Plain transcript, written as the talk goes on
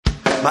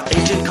My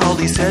agent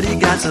called, he said he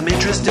got some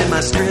interest in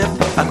my strip.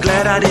 I'm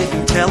glad I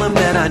didn't tell him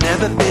that I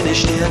never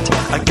finished it.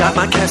 I got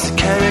my cast of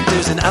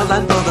characters and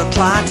outline for the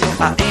plot.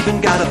 I even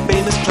got a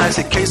famous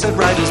classic case of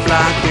writer's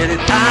block. Get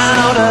it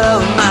out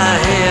of my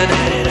head.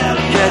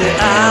 Get it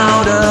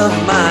out of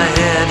my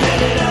head.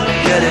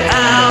 Get it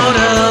out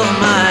of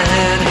my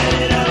head.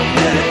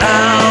 Get it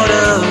out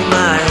of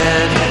my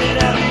head.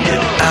 Get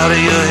it out of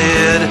your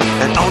head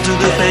and onto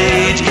the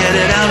page. Get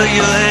it out of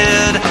your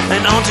head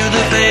and onto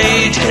the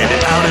page. Get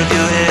it out of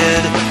your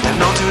head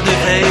and onto the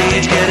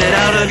page. Get it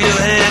out of your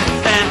head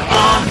and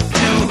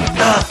onto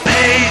the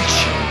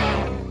page.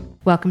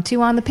 Welcome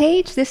to On the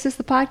Page. This is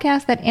the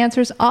podcast that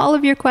answers all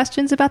of your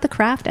questions about the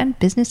craft and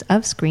business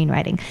of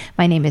screenwriting.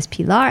 My name is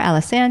Pilar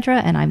Alessandra,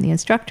 and I'm the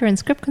instructor and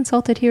script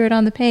consultant here at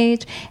On the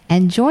Page.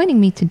 And joining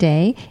me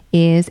today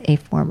is a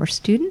former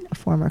student, a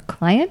former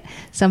client,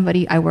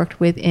 somebody I worked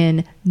with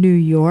in New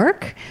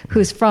York,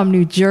 who's from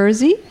New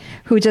Jersey,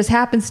 who just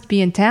happens to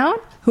be in town,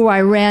 who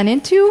I ran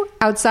into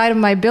outside of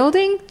my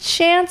building,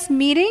 chance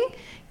meeting,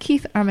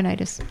 Keith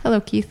Armonaitis.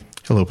 Hello, Keith.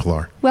 Hello,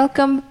 Pilar.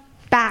 Welcome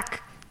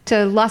back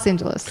to Los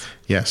Angeles.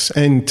 Yes,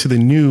 and to the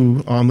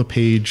new On the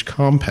Page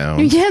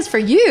compound. Yes, for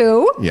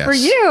you. Yes. For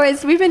you.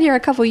 We've been here a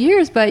couple of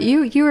years, but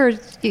you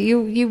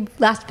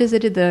last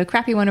visited the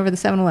crappy one over the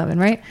 7-Eleven,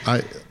 right?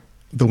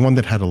 The one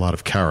that had a lot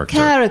of character.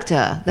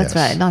 Character. That's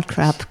Yes. right. Not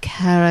crap.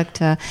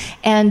 Character.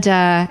 And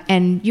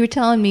you were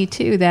telling me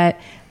too that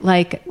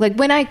like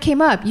when I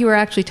came up, you were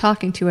actually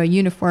talking to a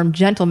uniformed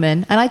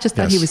gentleman, and I just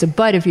thought Yes. he was a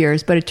bud of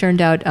yours, but it turned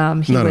out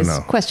he was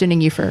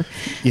questioning you for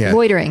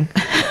loitering.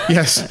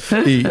 Yes,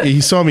 he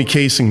saw me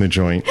casing the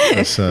joint.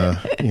 As,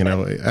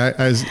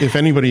 as if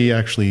anybody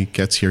actually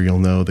gets here, you'll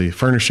know the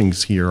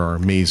furnishings here are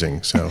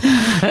amazing. So, he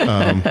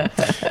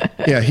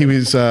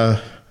was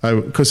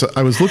because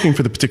I was looking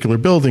for the particular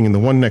building, and the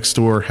one next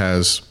door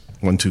has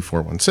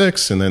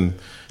 12416, and then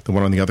the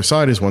one on the other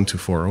side is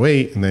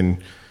 12408, and then.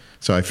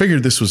 So I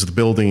figured this was the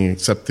building,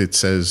 except it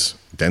says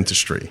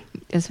dentistry.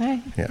 That's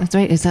right. Yeah. That's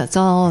right. It's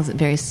all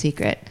very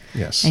secret.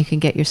 Yes. And you can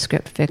get your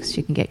script fixed.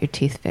 You can get your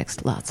teeth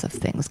fixed. Lots of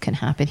things can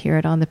happen here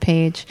at On the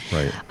Page.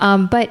 Right.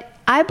 But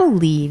I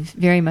believe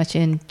very much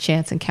in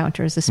chance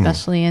encounters,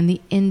 especially in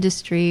the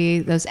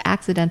industry, those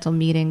accidental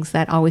meetings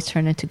that always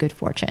turn into good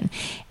fortune.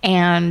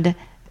 And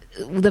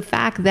the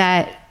fact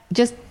that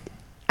just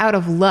out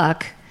of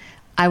luck,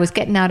 I was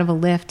getting out of a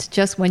lift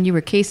just when you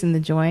were casing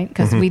the joint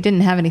because we didn't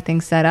have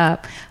anything set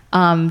up.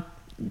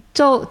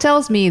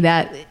 Tells me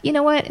that, you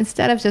know what,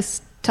 instead of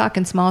just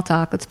talking small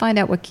talk, let's find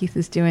out what Keith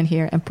is doing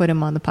here and put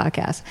him on the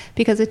podcast,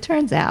 because it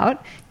turns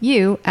out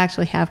you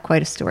actually have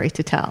quite a story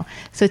to tell.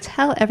 So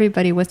tell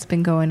everybody what's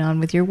been going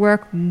on with your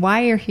work, why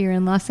you're here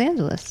in Los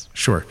Angeles.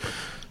 Sure.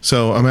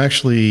 So I'm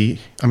actually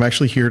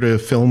here to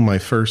film my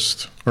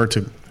first, or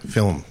to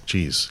film.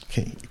 Geez,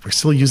 we're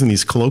still using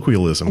these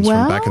colloquialisms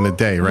from back in the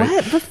day, right?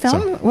 What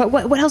film? So,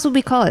 what else would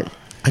we call it?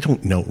 I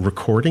don't know.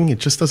 Recording? It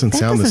just doesn't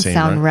sound the same.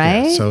 Sound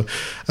right? Yeah. So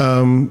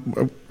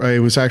I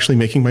was actually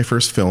making my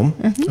first film.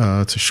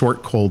 It's a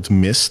short called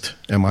Missed,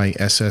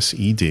 Missed,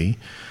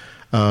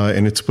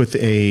 and it's with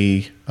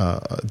a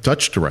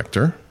Dutch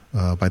director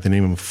by the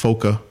name of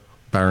Fokke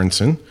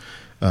Barenson.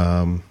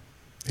 And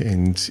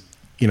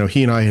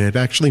he and I had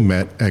actually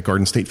met at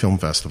Garden State Film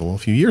Festival a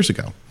few years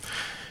ago.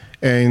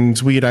 And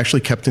we had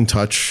actually kept in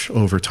touch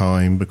over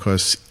time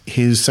because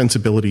his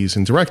sensibilities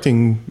in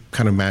directing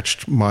kind of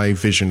matched my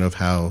vision of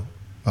how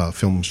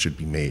films should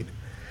be made.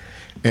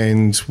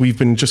 And we've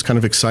been just kind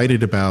of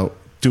excited about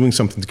doing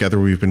something together.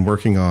 We've been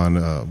working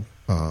on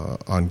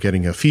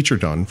getting a feature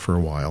done for a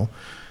while.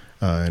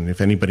 And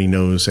if anybody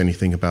knows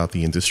anything about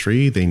the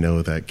industry, they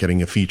know that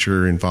getting a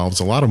feature involves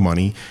a lot of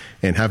money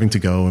and having to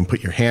go and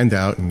put your hand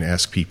out and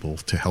ask people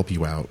to help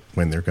you out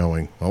when they're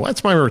going, well,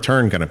 what's my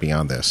return going to be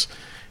on this?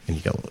 And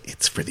you go,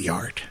 it's for the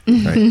art,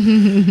 right?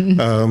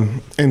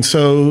 And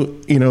so,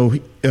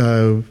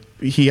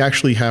 he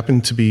actually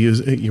happened to be,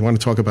 you want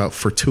to talk about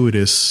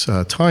fortuitous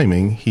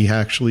timing, he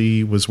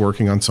actually was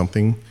working on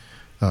something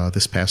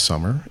this past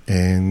summer,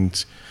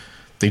 and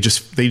they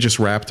just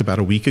wrapped about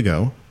a week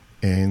ago,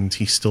 and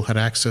he still had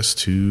access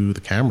to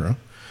the camera.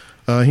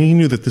 He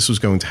knew that this was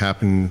going to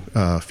happen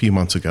a few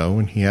months ago,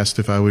 and he asked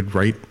if I would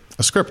write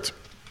a script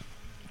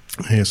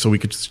so we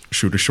could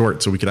shoot a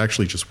short, so we could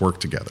actually just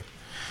work together.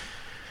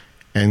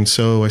 And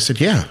so I said,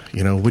 yeah,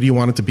 what do you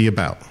want it to be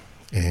about?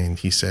 And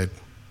he said,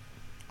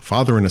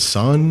 father and a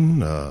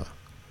son,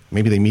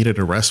 maybe they meet at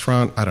a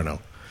restaurant, I don't know.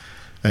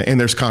 And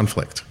there's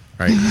conflict,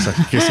 right? So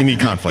I guess you need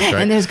conflict,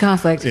 right? And there's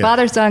conflict. Yeah.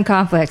 Father-son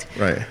conflict.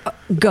 Right.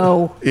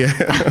 Go.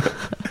 Yeah.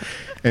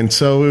 And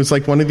so it was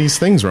like one of these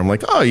things where I'm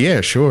like, oh, yeah,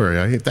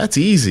 sure. That's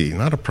easy.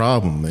 Not a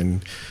problem.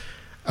 And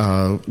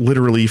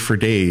literally for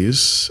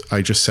days,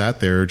 I just sat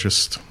there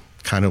just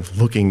kind of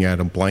looking at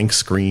a blank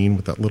screen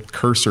with that little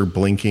cursor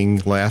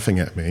blinking, laughing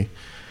at me.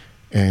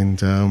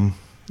 And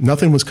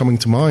nothing was coming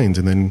to mind.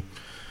 And then,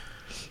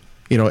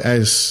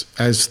 as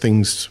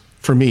things,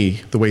 for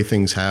me, the way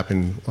things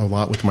happen a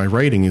lot with my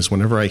writing is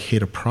whenever I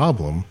hit a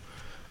problem,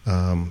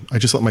 I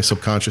just let my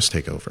subconscious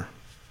take over.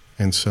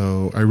 And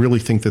so I really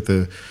think that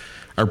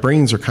our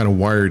brains are kind of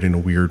wired in a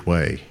weird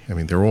way. I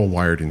mean, they're all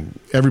wired in,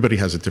 everybody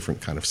has a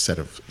different kind of set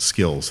of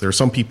skills. There are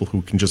some people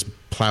who can just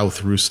plow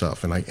through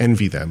stuff, and I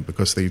envy them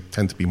because they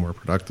tend to be more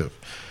productive.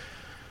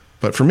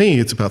 But for me,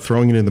 it's about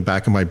throwing it in the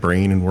back of my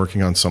brain and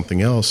working on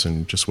something else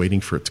and just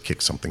waiting for it to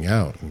kick something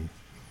out. And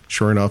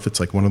sure enough, it's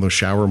like one of those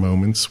shower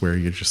moments where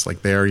you're just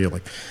like there, you're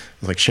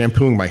like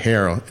shampooing my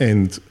hair,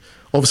 and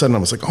all of a sudden I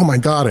was like, oh my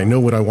God, I know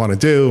what I want to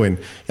do. And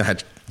I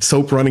had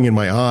soap running in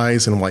my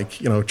eyes, and I'm like,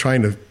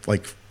 trying to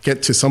like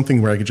get to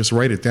something where I could just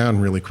write it down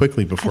really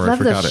quickly before I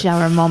forgot it. I love those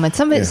shower moments.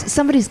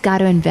 Somebody's got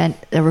to invent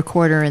a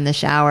recorder in the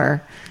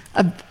shower,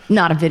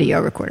 not a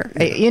video recorder.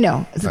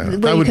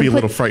 That would be a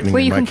little frightening.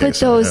 Where you can put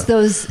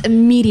those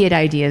immediate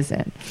ideas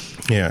in.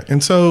 Yeah,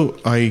 and so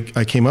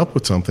I came up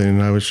with something,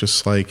 and I was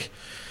just like,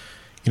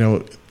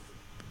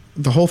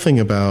 the whole thing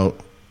about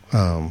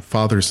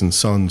fathers and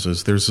sons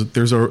is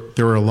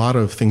there are a lot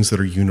of things that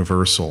are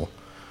universal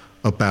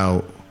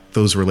about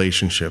those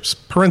relationships.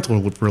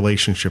 Parental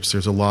relationships,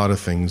 there's a lot of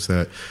things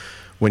that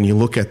when you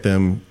look at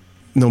them,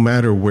 no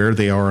matter where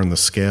they are on the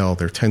scale,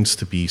 there tends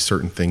to be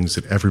certain things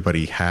that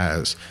everybody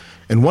has.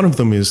 And one of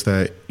them is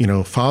that,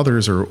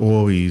 fathers are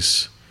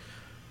always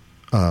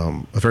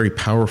a very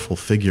powerful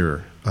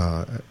figure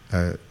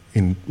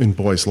in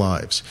boys'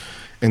 lives.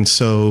 And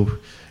so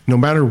no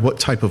matter what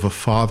type of a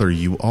father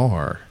you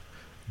are,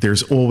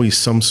 there's always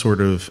some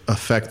sort of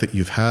effect that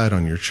you've had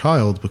on your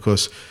child,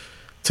 because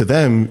to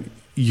them,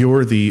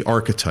 you're the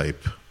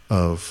archetype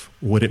of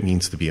what it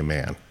means to be a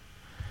man.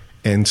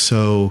 And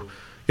so,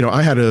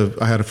 I had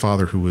a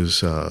father who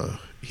was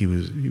he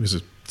was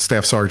a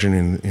staff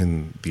sergeant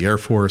in the Air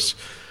Force.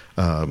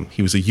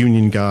 He was a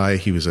union guy.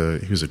 He was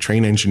a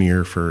train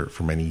engineer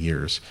for many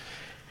years,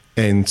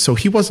 and so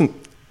he wasn't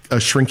a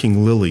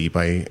shrinking lily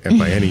by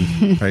any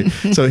right.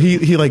 So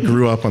he like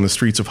grew up on the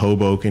streets of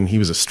Hoboken. He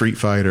was a street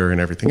fighter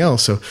and everything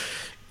else. So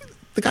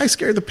the guy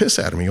scared the piss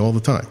out of me all the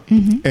time.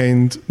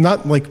 And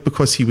not like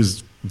because he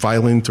was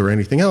violent or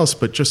anything else,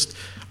 but just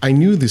I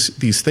knew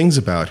these things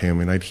about him,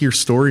 and I'd hear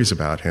stories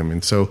about him.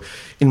 And so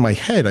in my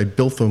head, I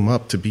built them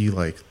up to be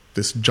like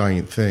this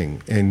giant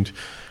thing. And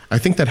I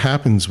think that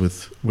happens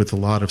with a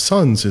lot of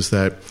sons, is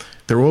that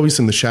they're always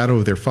in the shadow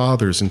of their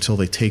fathers until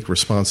they take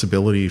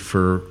responsibility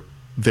for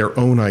their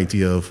own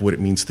idea of what it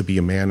means to be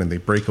a man, and they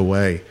break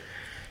away.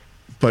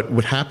 But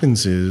what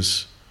happens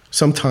is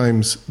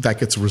sometimes that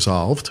gets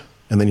resolved,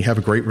 and then you have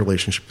a great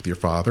relationship with your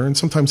father, and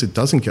sometimes it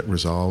doesn't get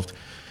resolved,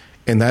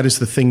 and that is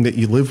the thing that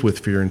you live with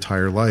for your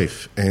entire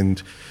life.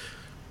 And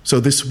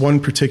so this one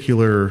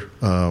particular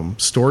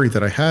story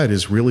that I had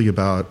is really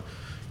about,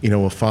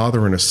 a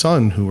father and a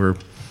son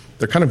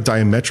they're kind of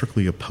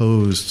diametrically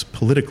opposed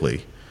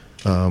politically.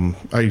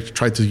 I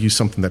tried to use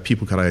something that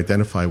people could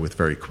identify with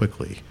very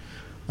quickly.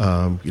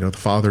 The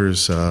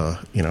father's,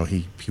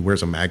 he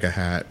wears a MAGA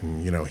hat,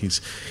 and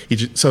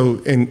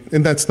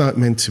and that's not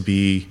meant to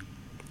be.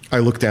 I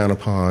look down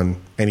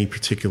upon any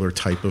particular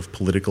type of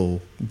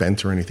political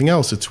bent or anything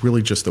else. It's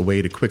really just a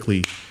way to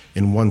quickly,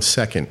 in 1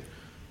 second,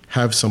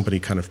 have somebody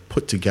kind of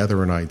put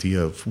together an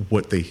idea of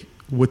what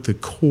the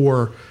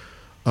core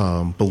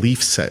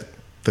belief set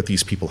that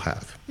these people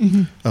have.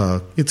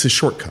 It's a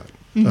shortcut,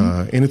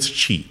 and it's a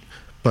cheat.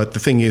 But the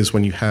thing is,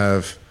 when you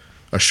have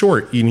a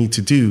short, you need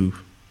to do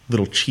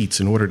little cheats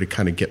in order to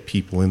kind of get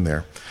people in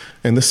there.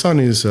 And the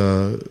father is,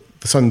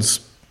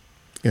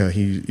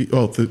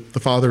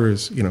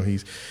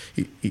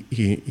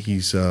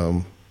 he's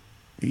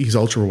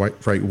ultra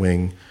right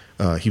wing.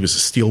 He was a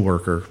steel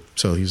worker,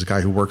 so he's a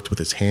guy who worked with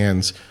his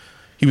hands.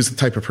 He was the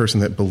type of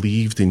person that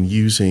believed in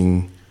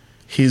using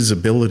his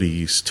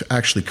abilities to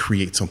actually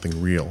create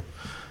something real.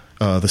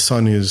 The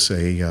son is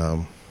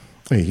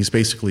he's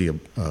basically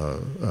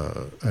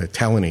a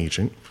talent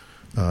agent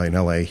in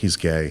LA. He's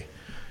gay.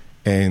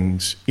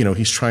 And,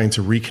 he's trying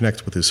to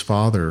reconnect with his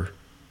father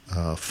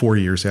 4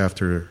 years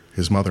after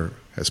his mother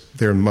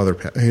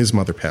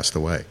passed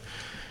away.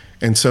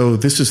 And so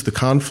this is the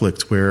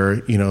conflict where,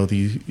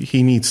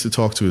 he needs to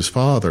talk to his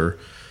father,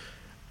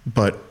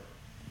 but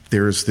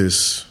there's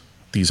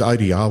these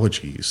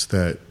ideologies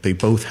that they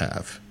both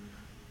have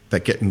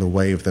that get in the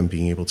way of them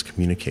being able to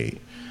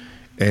communicate.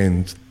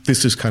 And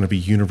this is kind of a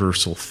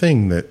universal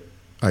thing that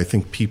I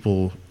think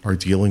people are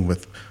dealing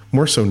with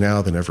more so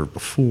now than ever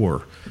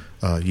before.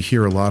 You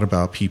hear a lot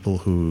about people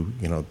who,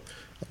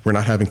 we're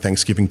not having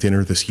Thanksgiving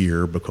dinner this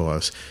year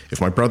because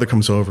if my brother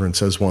comes over and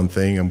says one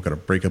thing, I'm going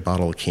to break a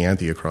bottle of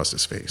candy across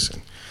his face.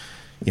 And,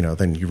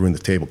 then you ruin the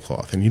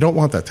tablecloth. And you don't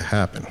want that to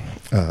happen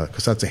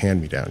because that's a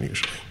hand-me-down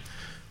usually.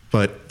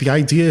 But the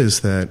idea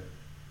is that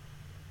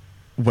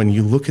when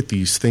you look at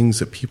these things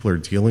that people are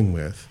dealing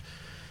with,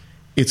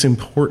 it's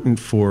important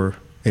for,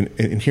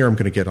 and here I'm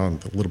going to get on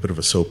a little bit of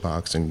a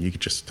soapbox, and you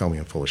could just tell me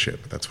I'm full of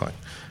shit, but that's fine.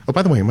 Oh,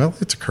 by the way, am I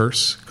allowed to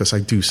curse? Because I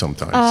do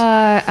sometimes.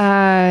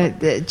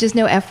 Just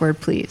no F word,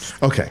 please.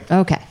 Okay.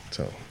 Okay.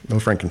 So no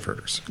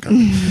Frankenfurters.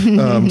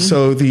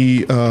 So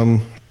the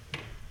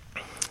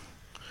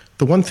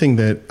one thing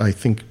that I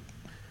think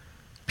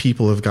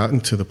people have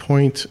gotten to the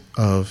point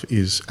of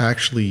is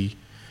actually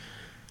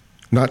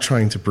not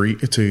trying to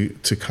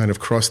kind of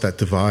cross that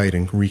divide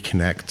and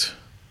reconnect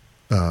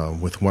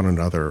with one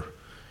another.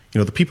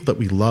 The people that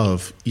we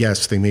love,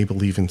 yes, they may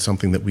believe in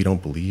something that we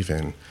don't believe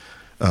in,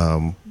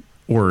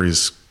 or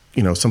is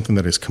something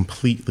that is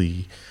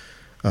completely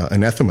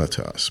anathema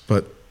to us.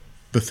 But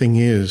the thing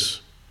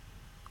is,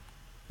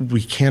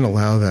 we can't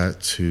allow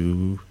that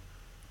to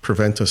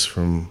prevent us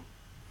from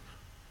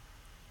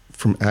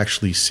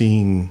actually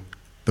seeing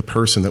the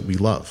person that we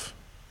love.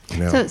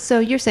 So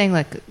you're saying,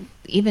 like,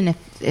 even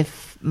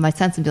if my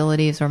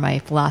sensibilities or my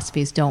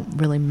philosophies don't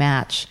really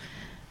match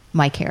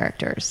my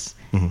characters,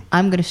 mm-hmm.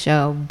 I'm going to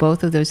show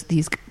both of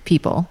these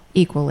people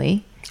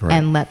equally, right.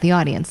 and let the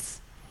audience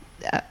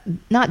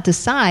not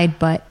decide,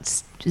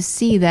 but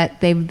see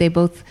that they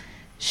both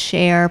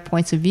share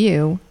points of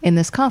view in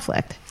this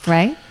conflict,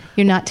 right?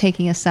 You're not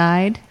taking a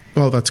side.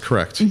 Well, that's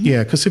correct. Mm-hmm.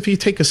 Yeah, because if you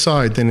take a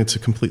side, then it's a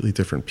completely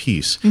different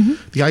piece. Mm-hmm.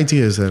 The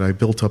idea is that I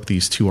built up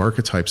these two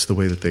archetypes the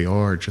way that they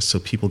are, just so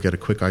people get a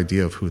quick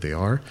idea of who they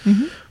are.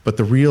 Mm-hmm. But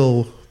the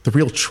real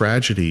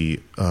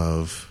tragedy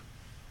of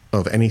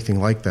anything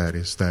like that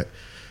is that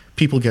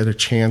people get a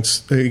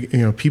chance.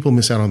 People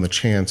miss out on the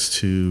chance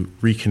to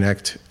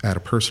reconnect at a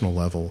personal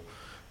level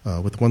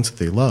with the ones that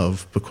they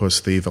love,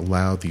 because they've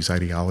allowed these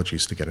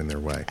ideologies to get in their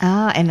way.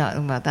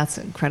 Well, that's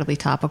incredibly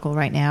topical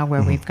right now, where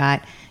mm-hmm. we've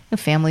got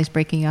families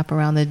breaking up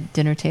around the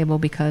dinner table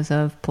because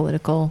of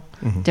political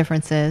mm-hmm.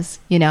 differences.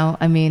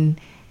 And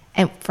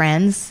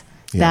friends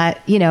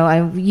that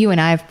you and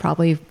I have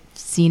probably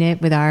seen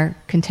it with our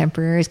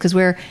contemporaries, because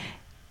we're,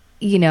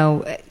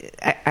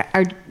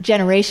 our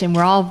generation,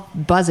 we're all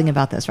buzzing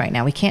about this right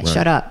now. We can't right.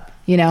 shut up,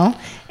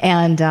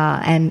 and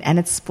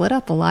it's split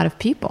up a lot of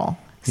people.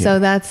 So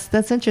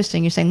that's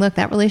interesting. You're saying, look,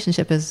 that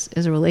relationship is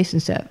a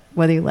relationship,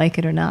 whether you like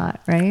it or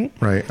not, right?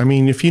 Right. I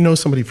mean, if you know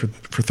somebody for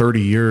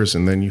 30 years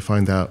and then you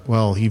find out,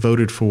 well, he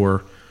voted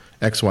for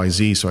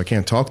XYZ, so I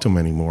can't talk to him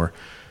anymore,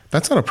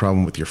 that's not a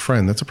problem with your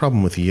friend. That's a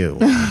problem with you.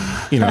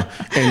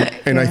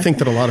 And I think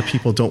that a lot of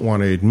people don't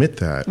want to admit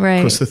that. Right.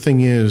 Because the thing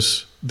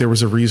is, there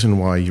was a reason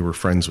why you were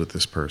friends with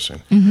this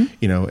person.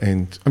 Mm-hmm.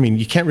 And I mean,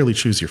 you can't really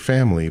choose your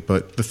family,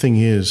 but the thing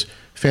is,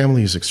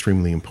 family is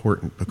extremely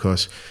important,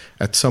 because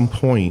at some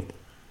point,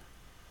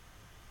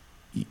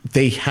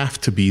 they have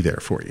to be there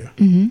for you,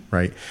 mm-hmm.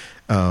 right?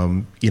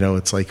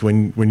 It's like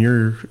when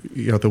you're,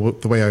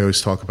 the way I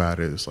always talk about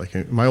it is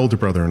like my older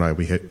brother and I,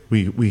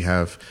 we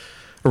have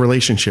a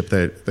relationship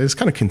that is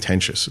kind of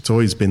contentious. It's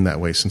always been that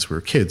way since we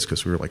were kids,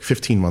 because we were like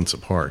 15 months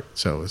apart.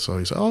 So it's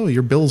always, oh,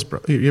 you're Bill's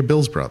brother.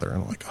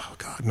 And I'm like, oh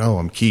God, no,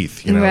 I'm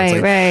Keith.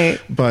 Right,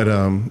 right. But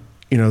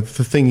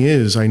the thing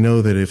is, I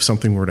know that if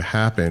something were to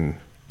happen,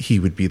 he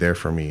would be there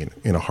for me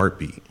in a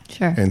heartbeat.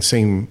 Sure. And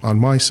same on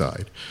my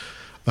side.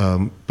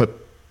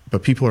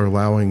 But people are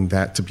allowing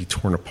that to be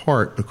torn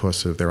apart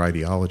because of their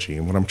ideology.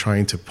 And what I'm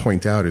trying to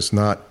point out is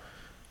not,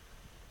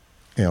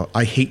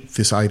 I hate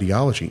this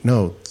ideology.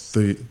 No,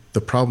 the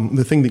problem,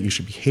 the thing that you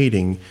should be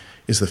hating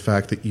is the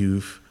fact that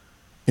you've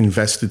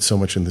invested so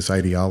much in this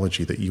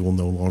ideology that you will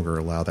no longer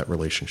allow that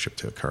relationship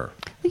to occur.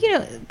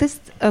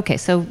 Okay,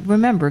 so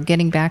remember,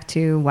 getting back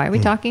to why are we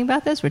mm-hmm. talking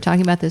about this? We're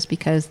talking about this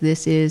because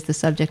this is the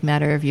subject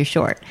matter of your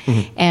short.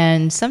 Mm-hmm.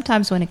 And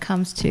sometimes when it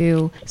comes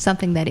to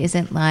something that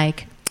isn't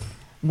like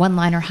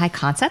one-liner high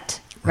concept,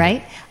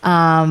 right?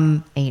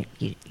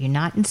 You're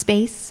not in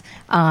space.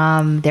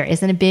 There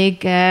isn't a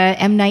big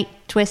M. Night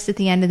twist at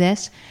the end of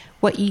this.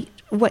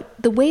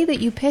 The way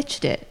that you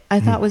pitched it, I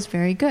mm-hmm. thought was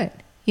very good.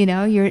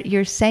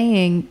 You're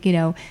saying,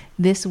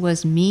 this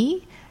was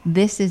me.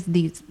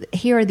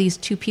 Here are these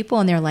two people,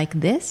 and they're like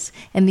this,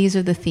 and these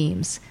are the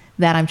themes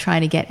that I'm trying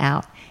to get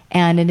out.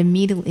 And it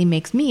immediately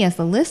makes me, as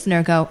the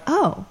listener, go,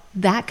 oh,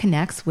 that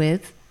connects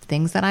with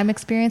things that I'm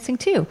experiencing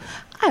too.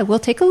 I will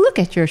take a look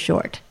at your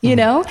short.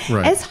 Right.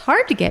 It's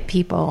hard to get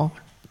people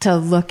to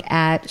look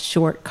at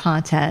short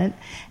content,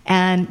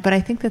 but I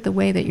think that the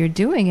way that you're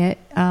doing it,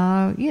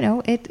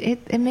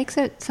 it makes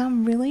it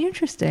sound really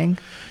interesting.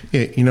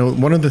 Yeah,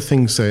 one of the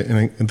things that,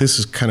 and this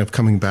is kind of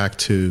coming back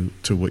to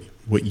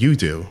what you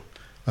do,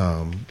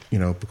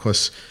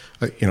 because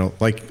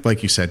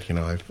like you said,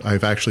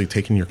 I've actually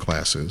taken your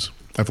classes.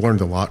 I've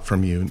learned a lot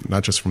from you,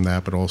 not just from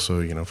that, but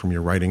also, from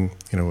your writing,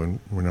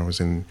 when I was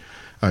in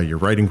your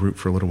writing group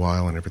for a little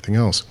while and everything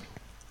else.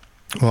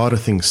 A lot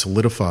of things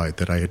solidified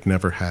that I had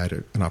never had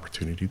an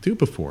opportunity to do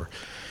before.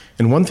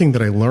 And one thing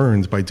that I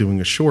learned by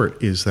doing a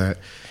short is that,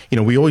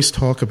 we always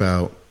talk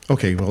about,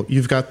 okay, well,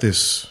 you've got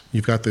this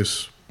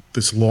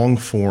long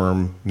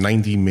form,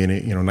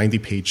 90-minute,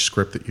 90-page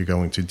script that you're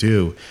going to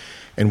do.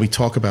 And we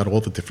talk about all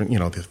the different,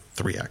 the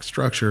 3-act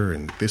structure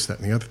and this, that,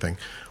 and the other thing.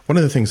 One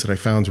of the things that I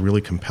found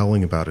really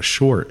compelling about a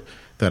short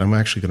that I'm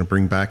actually going to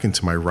bring back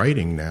into my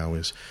writing now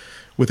is,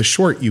 with a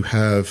short, you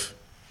have,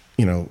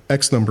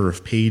 X number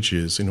of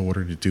pages in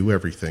order to do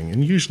everything.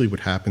 And usually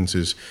what happens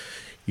is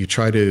you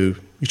try to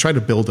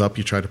build up,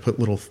 you try to put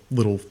little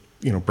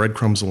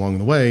breadcrumbs along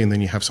the way, and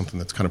then you have something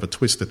that's kind of a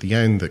twist at the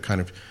end that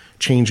kind of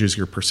changes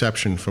your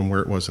perception from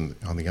where it was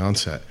on the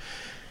onset.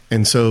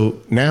 And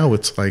so now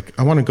it's like,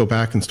 I want to go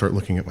back and start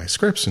looking at my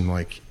scripts and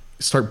like,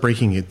 start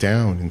breaking it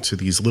down into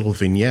these little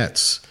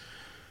vignettes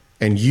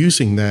and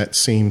using that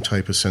same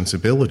type of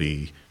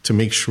sensibility to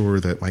make sure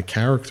that my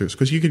characters,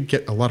 because you could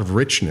get a lot of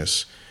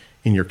richness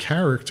in your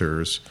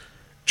characters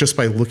just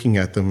by looking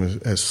at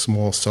them as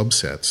small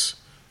subsets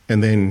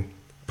and then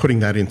putting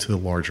that into the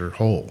larger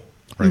whole.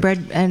 Right?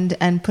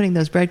 And putting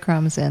those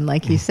breadcrumbs in,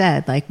 like you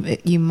said, like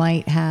you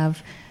might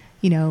have,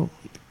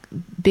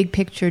 big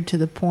picture to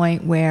the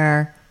point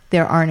where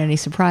there aren't any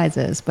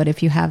surprises. But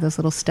if you have those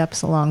little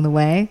steps along the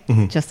way,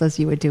 just as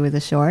you would do with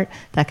a short,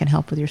 that can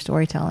help with your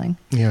storytelling.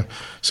 Yeah.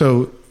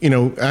 So,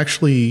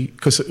 actually,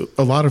 because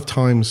a lot of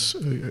times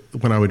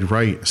when I would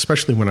write,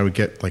 especially when I would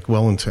get like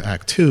well into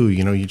Act 2,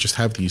 you just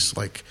have these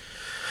like,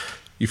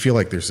 you feel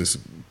like there's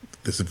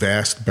this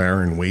vast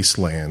barren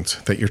wasteland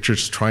that you're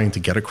just trying to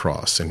get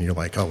across. And you're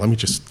like, oh, let me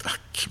just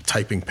keep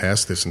typing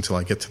past this until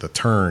I get to the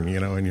turn,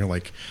 and you're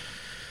like,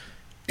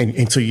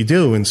 and so you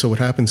do. And so what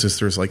happens is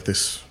there's like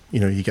this,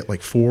 you get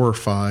like 4 or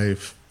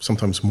 5,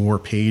 sometimes more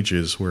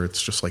pages where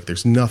it's just like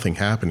there's nothing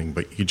happening,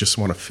 but you just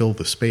want to fill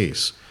the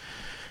space.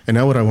 And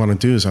now what I want to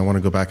do is I want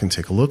to go back and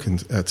take a look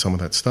at some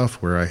of that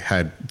stuff where I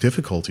had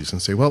difficulties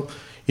and say, well,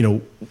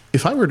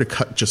 if I were to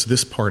cut just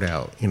this part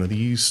out,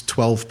 these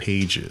 12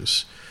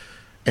 pages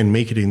and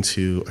make it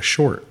into a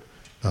short,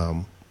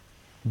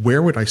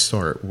 where would I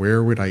start?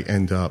 Where would I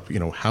end up?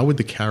 How would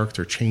the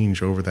character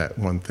change over that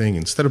one thing?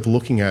 Instead of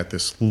looking at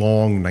this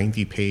long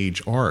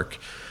 90-page arc,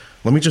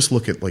 let me just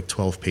look at like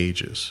 12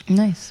 pages.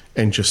 Nice.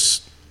 And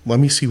just let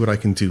me see what I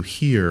can do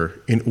here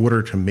in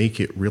order to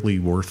make it really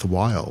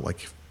worthwhile.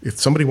 Like if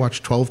somebody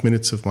watched 12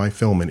 minutes of my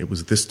film and it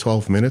was this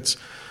 12 minutes,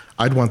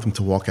 I'd want them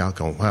to walk out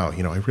going, wow,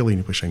 I really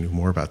wish I knew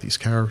more about these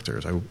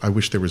characters. I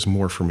wish there was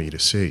more for me to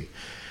see.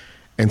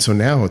 And so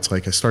now it's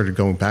like I started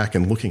going back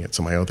and looking at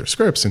some of my other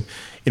scripts, and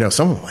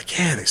some of them like,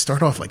 yeah, they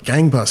start off like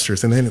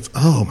gangbusters, and then it's,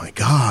 oh my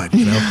God,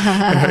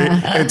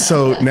 and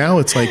so now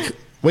it's like,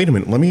 wait a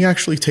minute, let me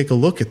actually take a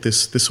look at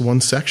this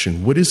one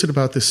section. What is it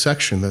about this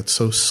section that's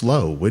so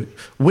slow?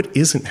 What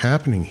isn't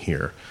happening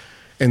here?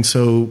 And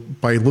so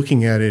by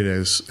looking at it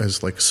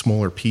as like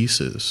smaller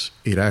pieces,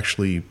 it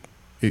actually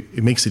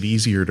it makes it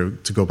easier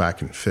to go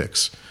back and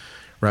fix,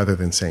 rather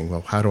than saying,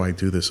 well, how do I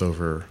do this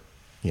over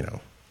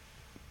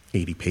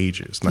 80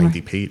 pages,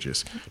 90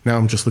 pages. Now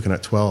I'm just looking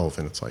at 12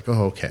 and it's like,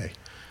 oh, okay.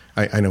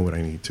 I know what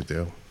I need to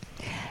do.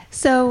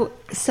 So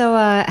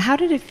how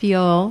did it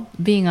feel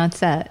being on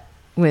set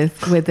with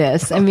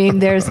this? I mean,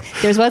 there's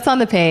what's on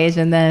the page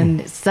and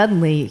then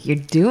suddenly you're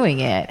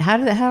doing it.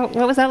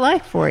 What was that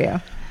like for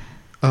you?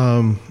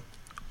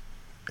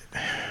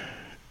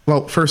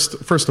 Well,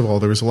 first of all,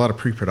 there was a lot of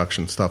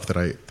pre-production stuff that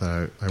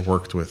I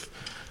worked with.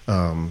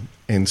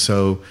 And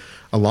so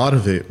a lot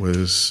of it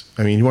was,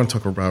 you want to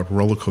talk about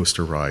roller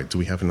coaster ride. Do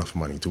we have enough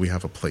money? Do we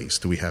have a place?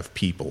 Do we have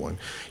people? And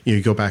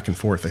you go back and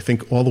forth. I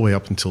think all the way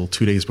up until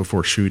 2 days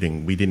before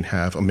shooting, we didn't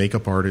have a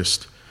makeup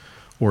artist,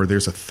 or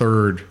there's a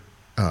third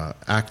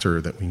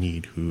actor that we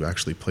need who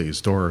actually plays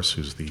Doris,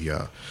 who's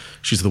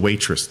she's the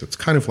waitress. That's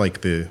kind of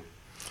like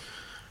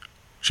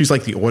she's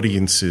like the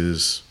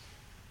audience's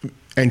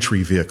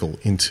entry vehicle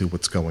into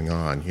what's going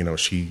on.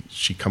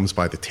 She comes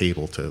by the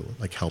table to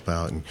like help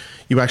out, and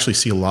you actually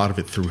see a lot of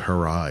it through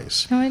her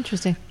eyes. Oh,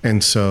 interesting.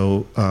 And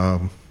so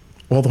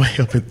all the way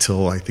up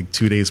until I think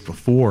 2 days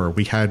before,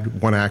 we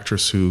had one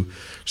actress who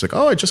she's like,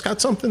 oh, I just got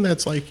something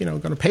that's like,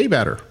 going to pay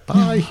better.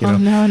 Bye. Oh,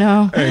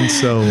 no. And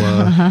so,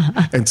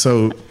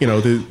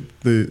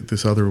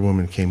 this other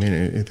woman came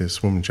in,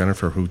 this woman,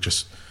 Jennifer, who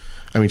just,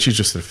 she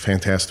just did a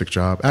fantastic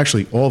job.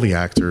 Actually, all the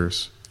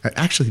actors,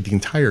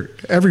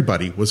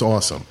 everybody was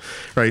awesome,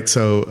 right?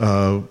 So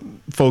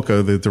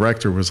Foka, the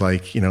director, was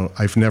like,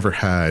 I've never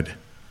had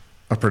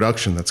a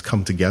production that's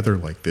come together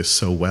like this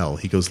so well.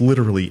 He goes,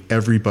 literally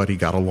everybody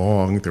got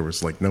along. There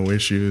was like no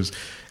issues.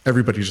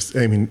 Everybody just,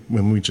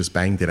 when we just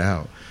banged it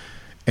out.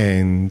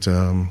 And,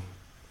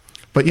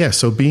 but yeah,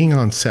 so being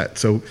on set.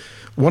 So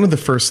one of the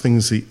first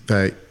things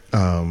that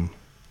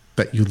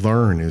you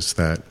learn is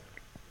that,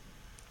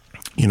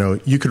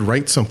 you could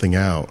write something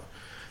out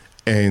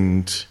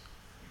and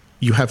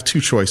you have two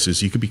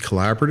choices. You could be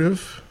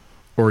collaborative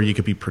or you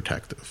could be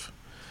protective.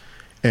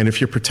 And if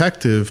you're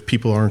protective,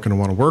 people aren't going to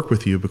want to work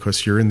with you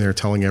because you're in there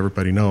telling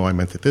everybody, no, I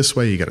meant it this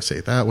way, you got to say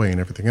it that way, and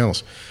everything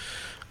else.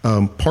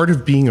 Part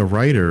of being a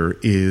writer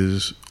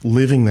is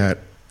living that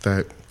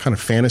kind of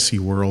fantasy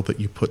world that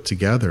you put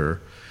together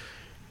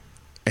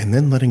and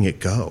then letting it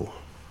go.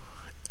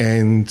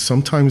 And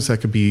sometimes that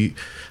could be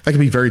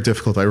very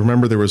difficult. I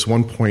remember there was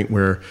one point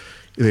where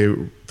we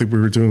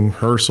were doing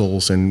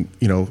rehearsals, and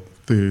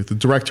the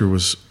director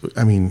was,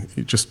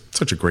 just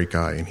such a great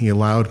guy, and he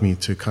allowed me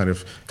to kind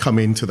of come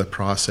into the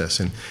process.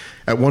 And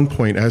at one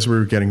point, as we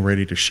were getting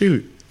ready to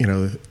shoot,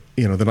 the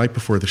night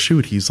before the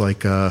shoot, he's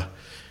like,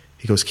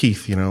 he goes,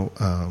 Keith, he's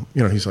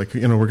like,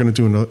 we're going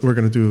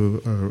to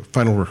do a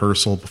final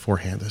rehearsal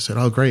beforehand. I said,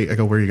 oh, great. I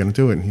go, where are you going to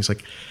do it? And he's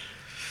like,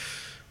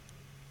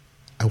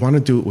 I want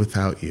to do it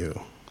without you.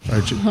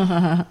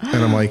 And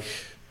I'm like,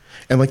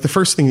 and like the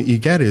first thing that you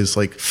get is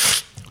like,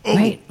 oh,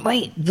 wait.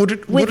 What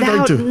did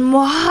I do?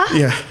 Moi?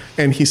 Yeah.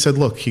 And he said,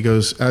 look, he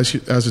goes,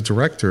 as a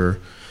director,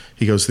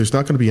 he goes, there's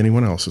not going to be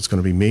anyone else. It's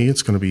going to be me.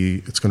 It's going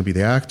to be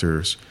the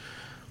actors.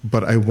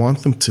 But I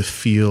want them to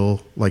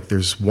feel like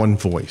there's one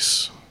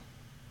voice.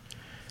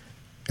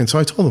 And so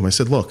I told him, I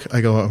said, look,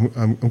 I go,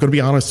 I'm going to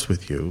be honest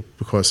with you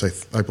because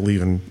I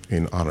believe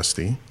in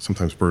honesty,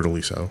 sometimes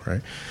brutally so,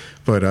 right?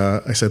 But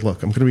I said,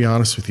 look, I'm going to be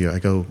honest with you. I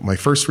go, my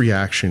first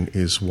reaction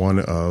is one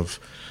of,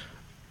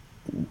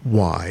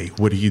 why?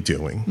 What are you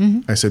doing?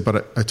 Mm-hmm. I said,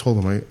 but I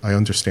told him, I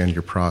understand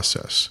your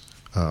process.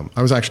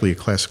 I was actually a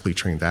classically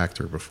trained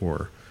actor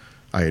before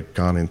I had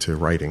gone into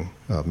writing,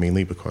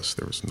 mainly because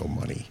there was no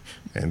money.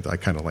 And I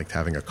kind of liked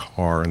having a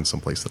car and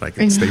someplace that I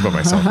could stay by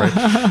myself, right?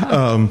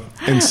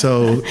 And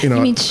so, You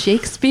mean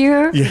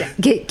Shakespeare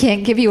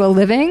can't give you a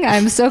living?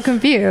 I'm so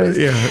confused.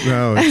 Yeah,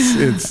 no,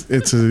 it's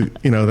that's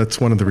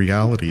one of the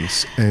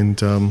realities.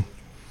 And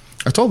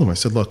I told him, I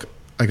said, look,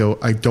 I go,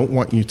 I don't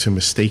want you to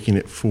mistaken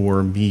it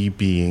for me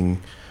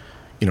being,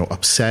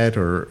 upset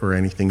or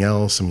anything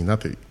else. I mean,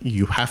 not that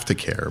you have to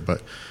care,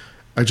 but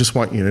I just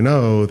want you to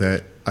know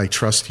that I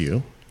trust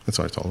you. That's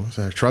what I told him. I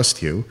said, I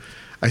trust you.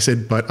 I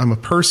said, but I'm a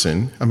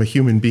person. I'm a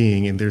human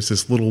being, and there's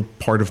this little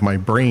part of my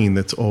brain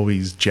that's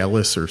always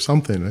jealous or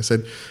something. I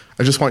said,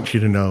 I just want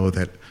you to know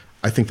that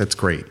I think that's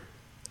great,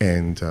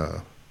 and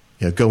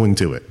go and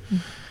do it. Mm-hmm.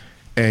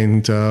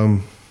 And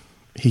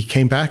he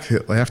came back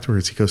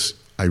afterwards. He goes,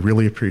 I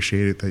really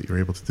appreciate it that you're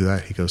able to do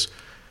that. He goes,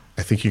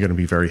 I think you're going to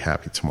be very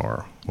happy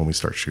tomorrow when we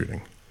start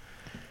shooting.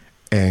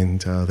 And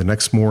the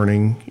next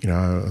morning,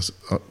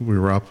 we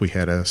were up. We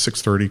had a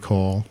 6:30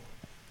 call.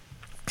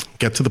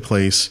 Get to the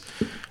place,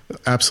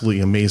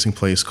 absolutely amazing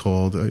place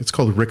it's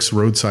called Rick's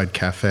Roadside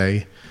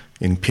Cafe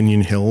in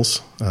Pinion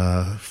Hills.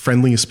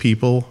 Friendliest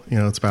people.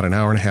 It's about an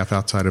hour and a half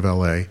outside of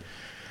LA.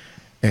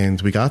 And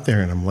we got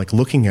there, and I'm like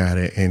looking at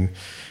it, and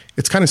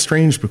it's kind of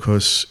strange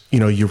because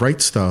you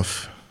write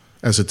stuff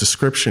as a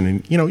description,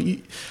 and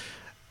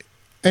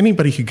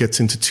anybody who gets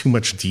into too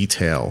much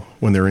detail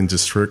when they're in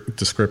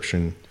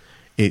description.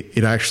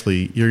 It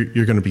actually,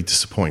 you're going to be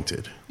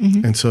disappointed.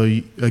 Mm-hmm. And so,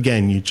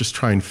 you just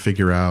try and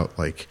figure out,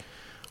 like,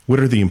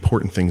 what are the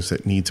important things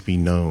that need to be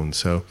known?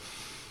 So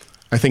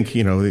I think,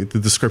 the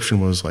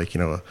description was like,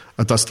 a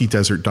dusty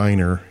desert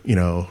diner,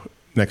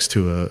 next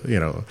to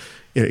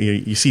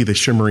you see the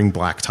shimmering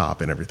blacktop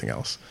and everything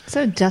else.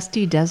 So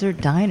dusty desert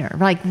diner,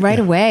 like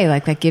away,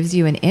 like that gives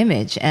you an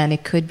image, and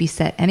it could be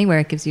set anywhere.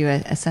 It gives you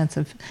a sense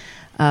of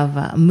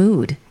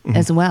mood mm-hmm.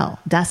 as well.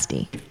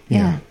 Dusty.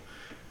 Yeah.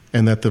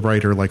 And that the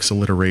writer likes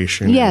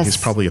alliteration. Yes. He's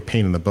probably a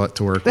pain in the butt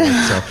to work with.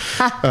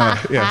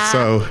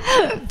 So,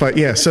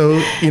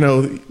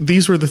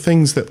 these were the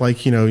things that,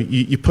 like,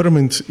 you put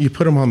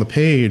them on the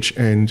page,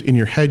 and in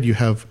your head you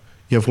have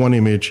one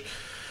image.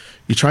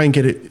 You try and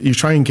get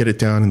it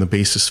down in the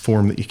basest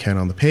form that you can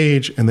on the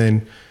page, and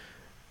then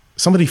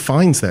somebody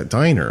finds that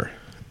diner,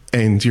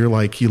 and you're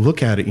like, you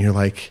look at it and you're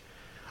like,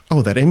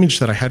 oh, that image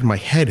that I had in my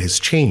head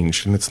has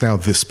changed, and it's now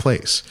this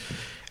place.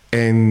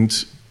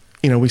 And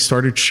we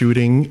started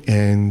shooting,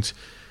 and,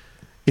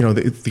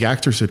 the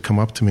actors had come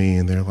up to me,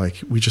 and they're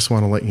like, we just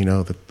want to let you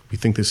know that we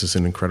think this is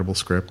an incredible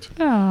script.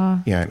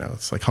 Aww. Yeah, I know.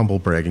 It's like humble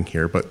bragging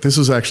here, but this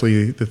was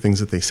actually the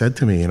things that they said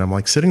to me. And I'm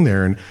like sitting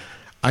there, and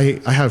I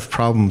have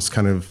problems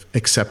kind of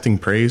accepting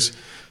praise.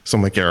 So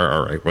I'm like, yeah,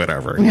 all right,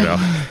 whatever,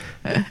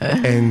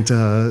 And,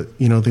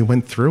 they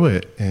went through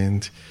it,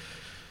 and,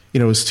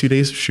 it was 2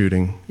 days of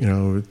shooting,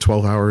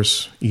 12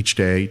 hours each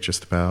day,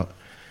 just about.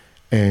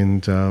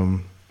 And,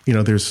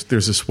 there's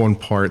this one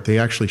part. They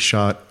actually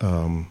shot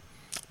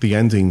the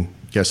ending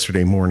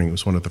yesterday morning. It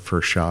was one of the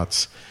first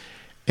shots,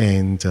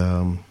 and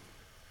the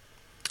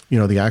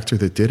actor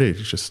that did it,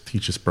 he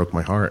just broke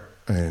my heart,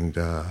 and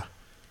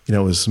it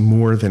was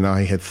more than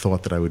I had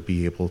thought that I would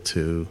be able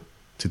to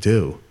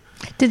do.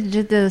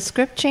 Did the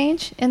script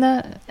change in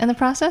the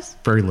process?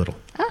 Very little.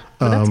 Ah,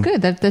 well, that's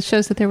good. That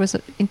shows that there was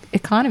an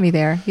economy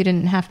there. You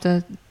didn't have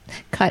to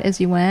cut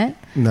as you went.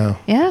 No.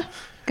 Yeah.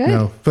 Good.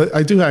 No, but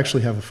I do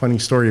actually have a funny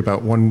story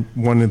about one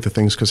of the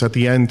things, because at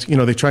the end,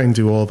 they try and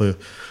do all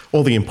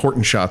the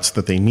important shots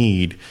that they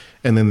need,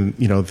 and then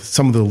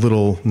some of the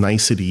little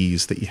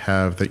niceties that you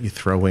have that you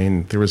throw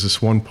in. There was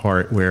this one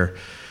part where,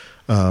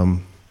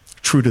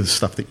 true to the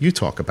stuff that you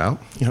talk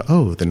about,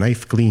 the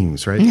knife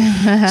gleams, right?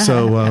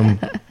 So,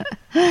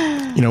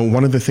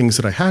 one of the things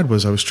that I had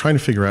was I was trying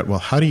to figure out, well,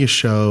 how do you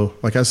show,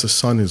 like, as the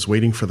son is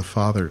waiting for the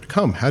father to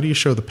come, how do you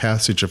show the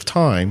passage of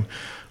time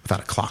without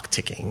a clock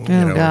ticking,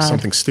 or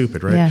something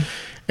stupid, right? Yeah.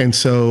 And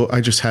so I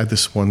just had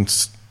this one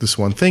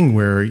thing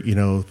where,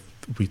 the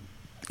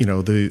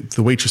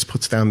waitress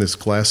puts down this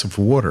glass of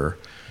water,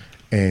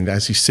 and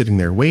as he's sitting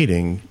there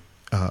waiting,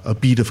 a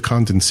bead of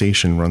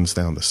condensation runs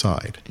down the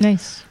side.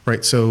 Nice.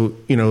 Right. So,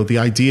 the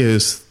idea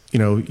is,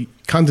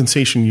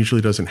 condensation usually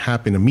doesn't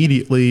happen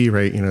immediately,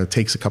 right? It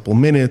takes a couple of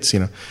minutes,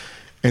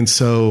 And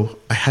so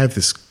I had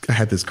this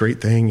great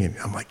thing, and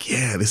I'm like,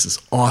 yeah, this is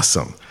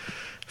awesome.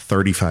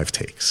 35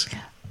 takes.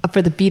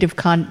 For the beat of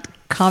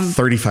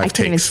 35 I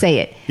can't even say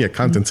it. Yeah,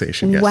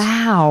 condensation, yes.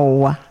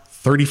 Wow.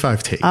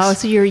 35 takes. Oh,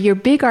 so your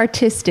big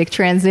artistic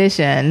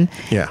transition.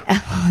 Yeah.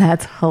 Oh,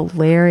 that's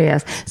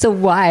hilarious. So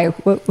why?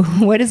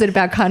 What is it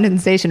about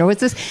condensation? Or was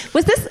this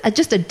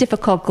just a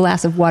difficult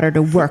glass of water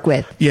to work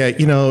with? Yeah,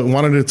 it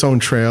wanted its own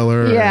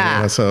trailer.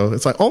 Yeah. So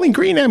it's like, only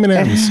green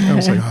M&Ms. I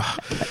was like, oh.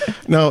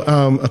 No,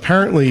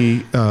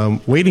 apparently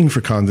waiting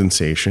for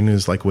condensation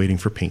is like waiting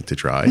for paint to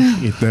dry.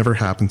 It never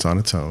happens on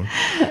its own.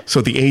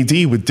 So the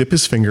AD would dip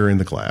his finger in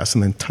the glass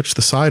and then touch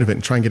the side of it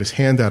and try and get his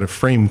hand out of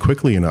frame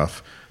quickly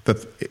enough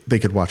that they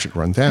could watch it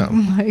run down. Oh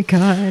my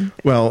God.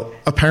 Well,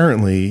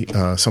 apparently,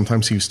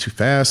 sometimes he was too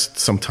fast.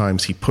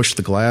 Sometimes he pushed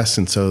the glass,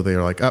 and so they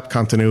were like, up,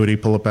 continuity,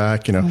 pull it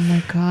back, Oh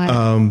my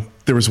God.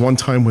 There was one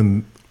time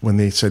when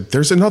they said,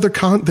 there's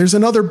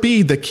another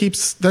bead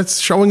that's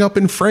showing up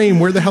in frame.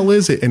 Where the hell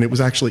is it? And it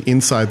was actually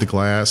inside the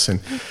glass.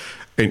 And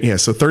yeah,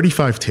 so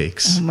 35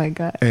 takes. Oh my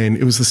God. And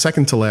it was the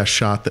second to last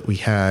shot that we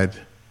had,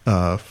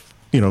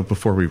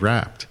 before we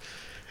wrapped.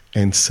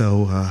 And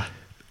so,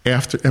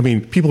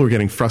 people were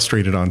getting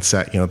frustrated on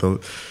set.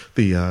 The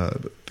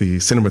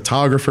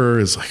cinematographer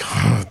is like,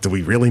 oh, do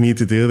we really need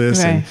to do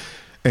this? Right.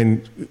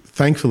 And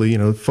thankfully,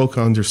 folk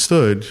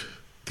understood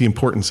the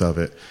importance of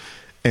it.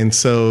 And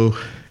so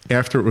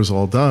after it was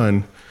all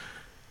done,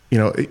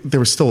 there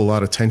was still a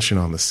lot of tension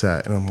on the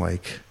set. And I'm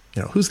like,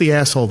 who's the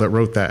asshole that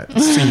wrote that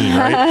scene,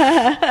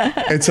 right?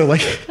 And so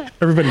like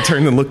everybody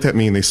turned and looked at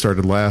me and they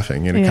started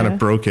laughing, and it kind of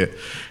broke it.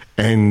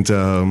 And,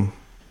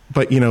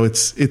 but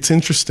it's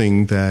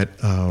interesting that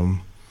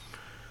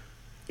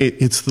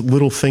it's the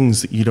little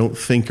things that you don't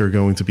think are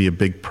going to be a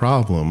big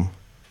problem.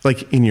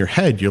 Like in your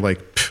head, you're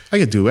like, I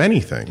could do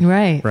anything,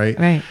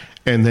 right?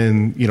 And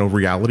then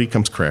reality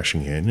comes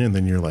crashing in, and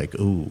then you're like,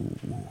 ooh,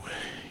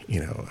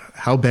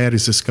 how bad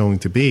is this going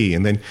to be?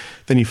 And then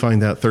you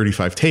find out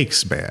 35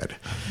 takes bad,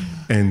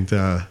 and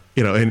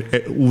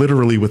and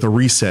literally with a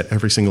reset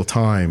every single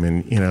time,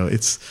 and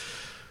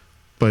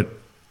but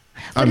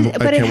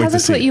it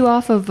hasn't put you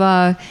off of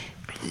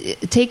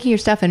taking your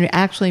stuff and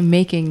actually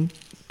making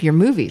your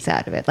movies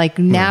out of it. Like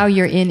now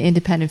you're in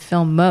independent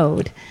film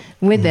mode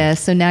with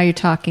this. So now you're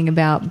talking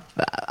about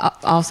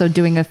also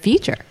doing a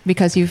feature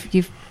because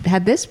you've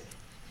had this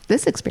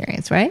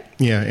experience, right?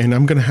 Yeah. And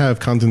I'm going to have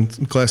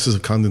glasses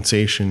of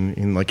condensation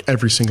in like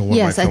every single one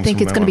of my films. Yes, I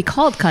think it's going to be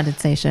called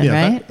Condensation,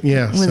 right?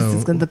 The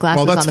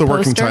glasses that's on the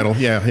working poster. title.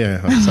 Yeah.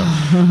 So,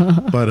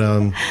 but,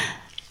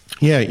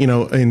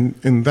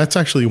 and that's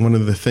actually one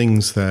of the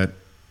things that,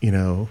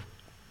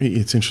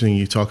 it's interesting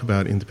you talk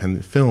about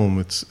independent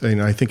film.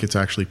 And I think it's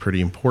actually pretty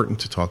important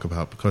to talk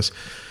about because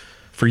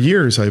for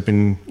years I've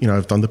been,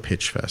 I've done the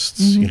pitch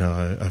fests,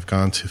 Mm-hmm. I've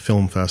gone to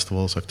film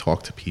festivals, I've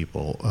talked to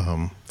people,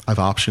 I've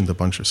optioned a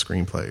bunch of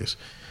screenplays.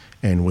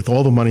 And with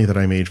all the money that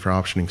I made for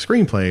optioning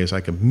screenplays,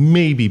 I could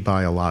maybe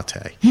buy a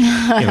latte.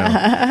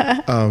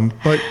 But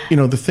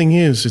the thing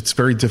is, it's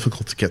very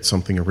difficult to get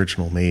something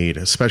original made,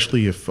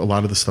 especially if a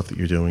lot of the stuff that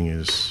you're doing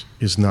is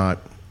not.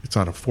 It's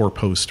not a four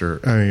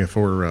quadrant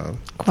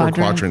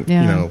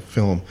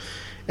film.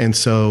 And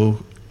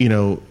so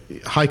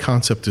high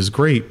concept is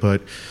great,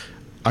 but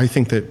I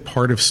think that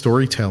part of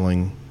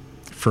storytelling,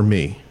 for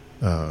me,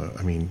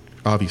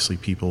 obviously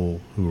people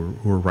who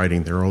are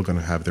writing, they're all going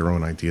to have their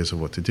own ideas of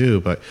what to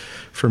do. But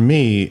for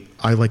me,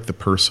 I like the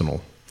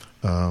personal.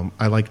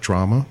 I like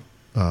drama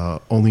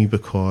only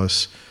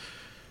because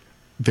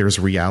there's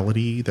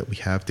reality that we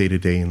have day to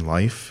day in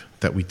life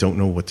that we don't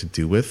know what to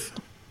do with.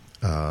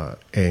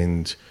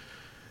 And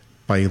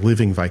by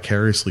living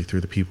vicariously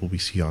through the people we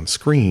see on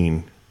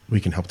screen, we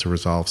can help to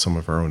resolve some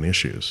of our own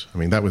issues.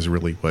 That was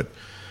really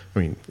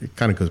it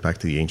kind of goes back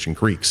to the ancient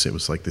Greeks. It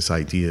was like this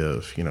idea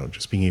of,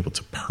 just being able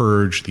to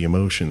purge the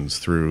emotions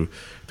through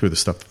the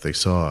stuff that they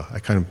saw.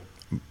 I'm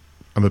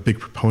a big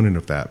proponent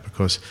of that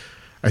because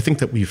I think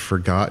that we've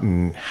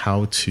forgotten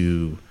how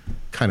to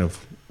kind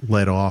of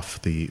let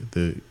off the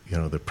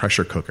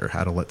pressure cooker,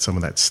 how to let some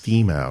of that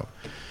steam out.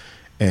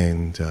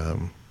 And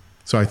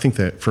so I think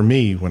that for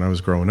me, when I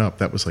was growing up,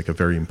 that was like a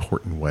very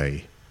important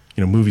way.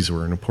 Movies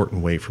were an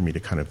important way for me to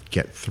kind of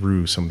get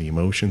through some of the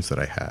emotions that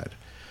I had.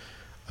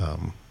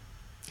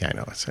 I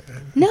know.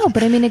 No,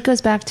 but it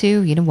goes back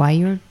to,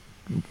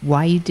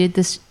 why you did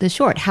this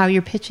short, how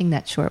you're pitching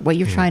that short, what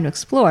you're trying to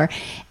explore.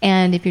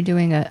 And if you're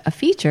doing a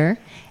feature,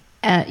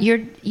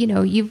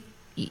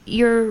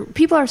 your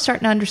people are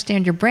starting to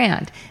understand your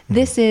brand.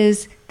 This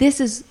is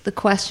the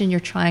question you're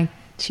trying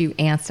to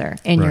answer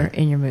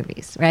in your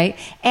movies, right?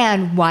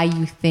 And why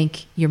you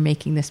think you're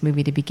making this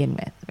movie to begin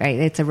with, right?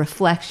 It's a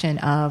reflection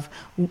of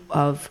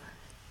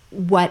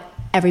what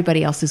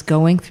everybody else is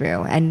going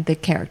through, and the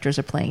characters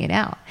are playing it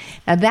out.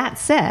 Now, that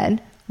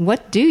said,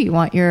 what do you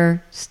want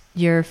your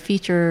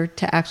feature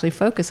to actually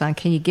focus on?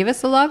 Can you give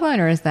us the logline,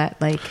 or is that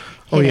like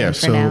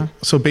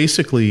so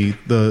basically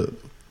the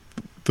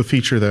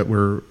feature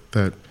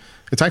that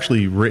it's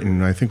actually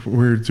written, I think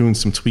we're doing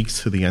some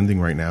tweaks to the ending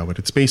right now, but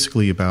it's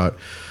basically about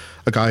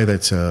a guy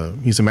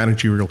he's a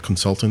managerial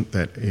consultant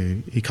that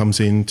he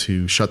comes in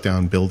to shut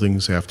down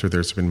buildings after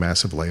there's been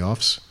massive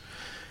layoffs.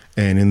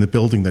 And in the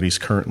building that he's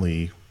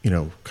currently,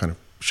 kind of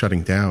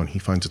shutting down, he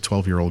finds a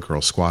 12-year-old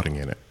girl squatting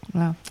in it.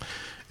 Wow.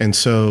 And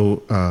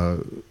so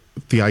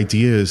the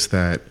idea is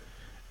that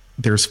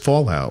there's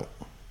fallout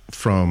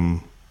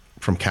from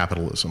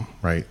capitalism,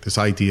 right? This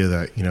idea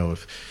that,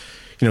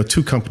 if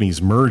two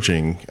companies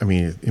merging, I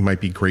mean, it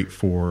might be great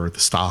for the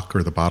stock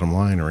or the bottom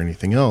line or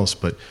anything else,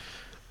 but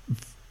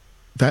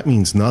that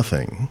means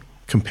nothing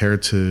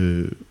compared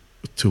to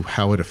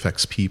how it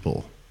affects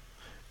people.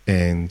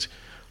 And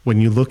when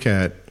you look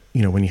at,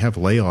 when you have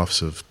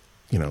layoffs of,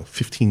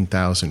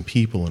 15,000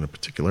 people in a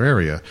particular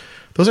area,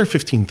 those are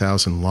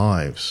 15,000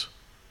 lives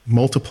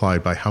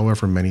multiplied by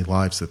however many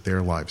lives that their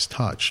lives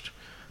touched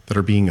that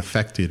are being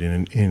affected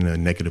in a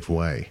negative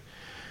way.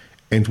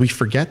 And we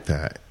forget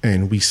that,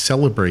 and we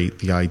celebrate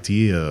the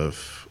idea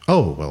of,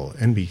 oh, well,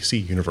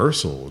 NBC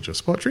Universal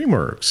just bought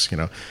DreamWorks,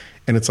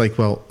 And it's like,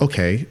 well,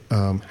 okay,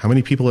 how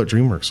many people at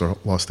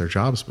DreamWorks lost their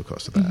jobs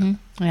because of that?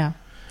 Mm-hmm. Yeah.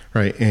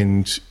 Right.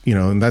 And,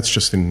 and that's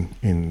just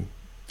in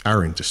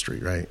our industry,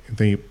 right?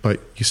 But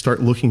you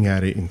start looking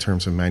at it in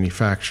terms of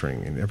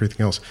manufacturing and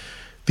everything else.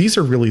 These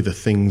are really the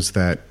things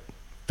that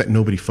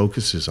nobody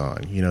focuses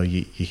on.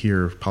 You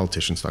hear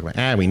politicians talk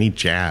about, we need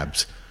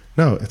jabs.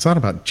 No, it's not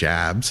about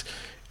jabs.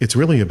 It's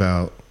really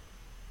about,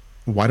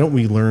 why don't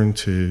we learn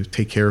to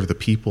take care of the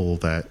people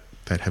that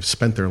have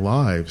spent their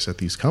lives at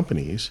these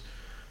companies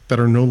that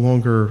are no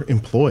longer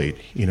employed?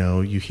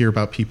 You hear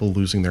about people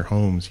losing their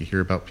homes. You hear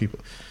about people,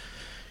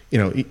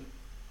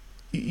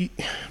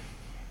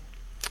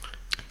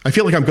 I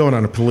feel like I'm going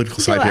on a political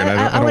side here. And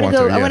I don't want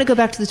to. I want to go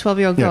back to the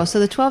 12-year-old girl. Yeah. So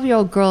the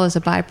 12-year-old girl is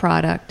a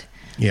byproduct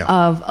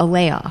of a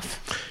layoff.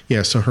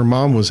 Yeah. So her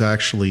mom was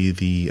actually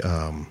the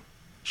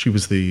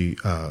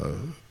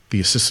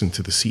assistant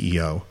to the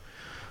CEO.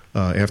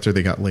 After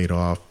they got laid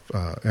off,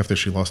 after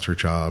she lost her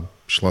job,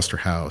 she lost her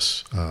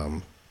house.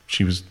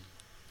 She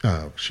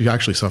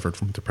actually suffered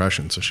from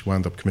depression, so she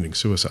wound up committing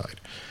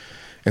suicide.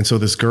 And so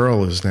this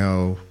girl is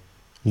now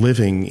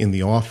living in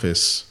the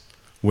office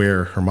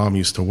where her mom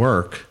used to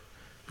work,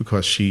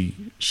 because she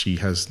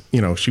has,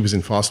 she was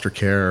in foster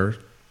care,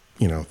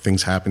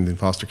 things happened in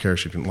foster care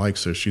she didn't like.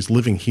 So she's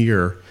living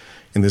here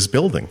in this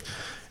building.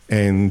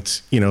 And,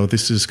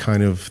 this is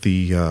kind of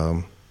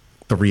the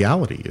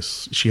reality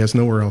is she has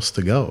nowhere else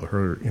to go.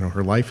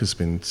 Her life has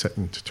been set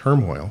into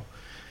turmoil.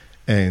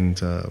 And,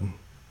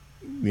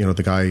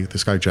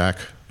 this guy, Jack,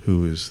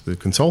 who is the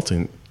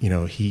consultant,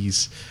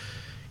 he's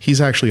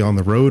actually on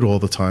the road all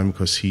the time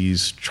because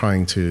he's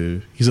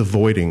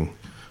avoiding,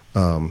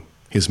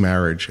 his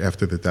marriage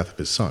after the death of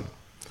his son.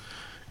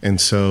 And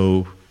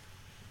so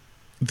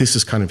this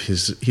is kind of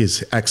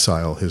his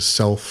exile, his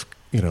self,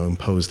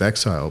 imposed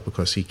exile,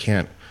 because he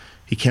can't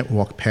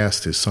walk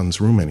past his son's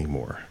room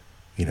anymore.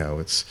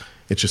 It's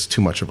just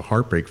too much of a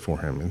heartbreak for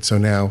him. And so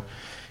now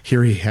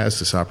here he has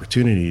this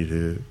opportunity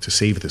to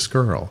save this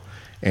girl.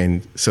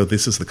 And so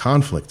this is the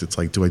conflict. It's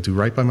like, do I do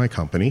right by my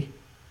company,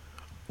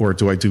 or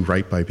do I do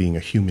right by being a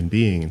human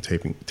being and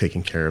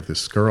taking care of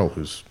this girl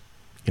who's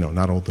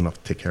not old enough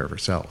to take care of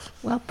herself?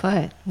 Well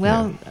put.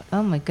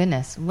 Oh my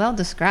goodness. Well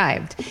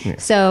described. Yeah.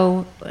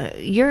 So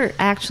you're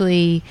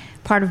actually,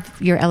 part of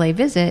your LA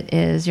visit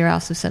is you're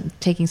also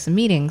taking some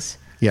meetings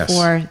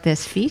for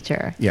this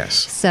feature. Yes.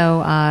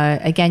 So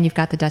again, you've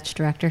got the Dutch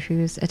director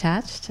who's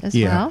attached as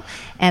well.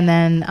 And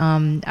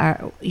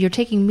then you're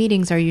taking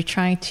meetings. Are you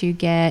trying to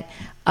get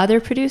other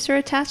producer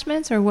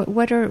attachments, or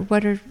what's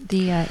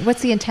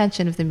the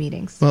intention of the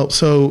meetings? Well,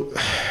 so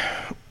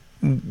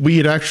we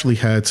had actually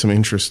had some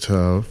interest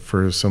for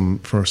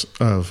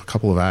a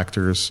couple of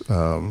actors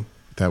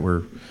that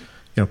were,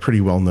 pretty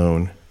well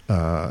known,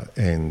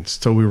 and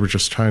so we were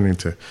just trying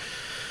to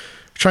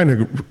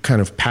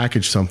kind of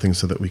package something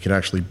so that we could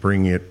actually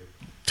bring it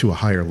to a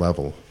higher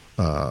level.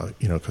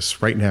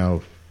 Because right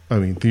now, I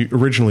mean,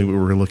 originally what we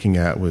were looking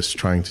at was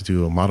trying to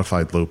do a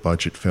modified low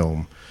budget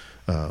film.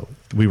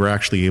 We were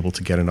actually able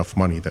to get enough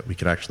money that we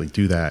could actually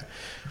do that.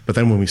 But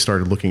then when we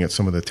started looking at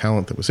some of the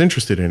talent that was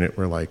interested in it,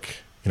 we're like,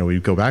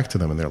 we'd go back to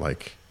them and they're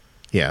like,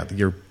 yeah,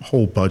 your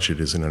whole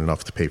budget isn't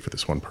enough to pay for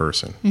this one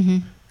person. Mm-hmm.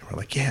 And we're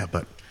like, yeah,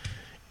 but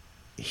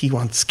he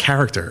wants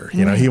character,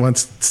 he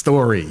wants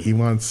story, he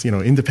wants,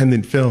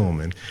 independent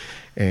film.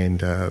 And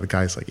the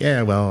guy's like,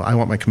 yeah, well, I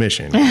want my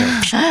commission.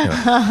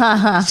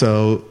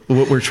 So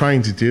what we're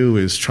trying to do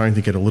is trying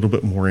to get a little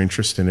bit more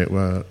interest in it.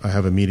 I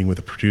have a meeting with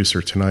a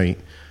producer tonight.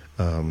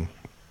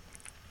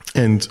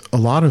 And a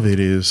lot of it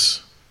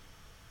is,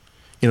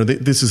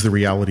 this is the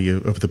reality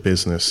of the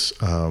business.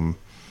 A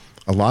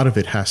lot of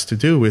it has to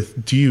do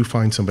with, do you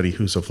find somebody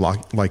who's of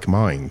like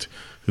mind,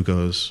 who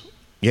goes,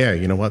 yeah,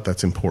 you know what,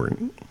 that's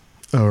important.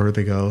 Or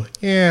they go,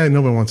 yeah,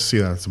 nobody wants to see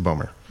that, it's a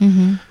bummer.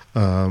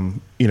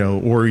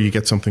 Mm-hmm. Or you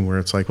get something where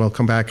it's like, well,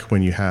 come back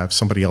when you have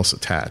somebody else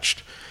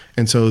attached.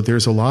 And so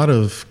there's a lot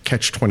of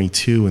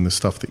catch-22 in the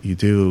stuff that you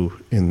do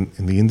in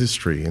the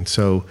industry. And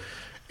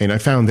I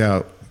found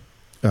out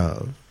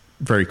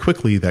very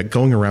quickly that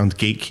going around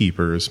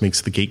gatekeepers makes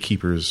the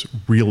gatekeepers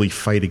really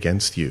fight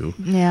against you.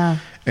 Yeah.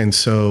 And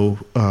so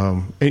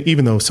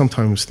even though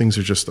sometimes things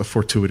are just a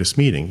fortuitous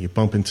meeting, you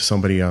bump into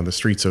somebody on the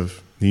streets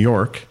of New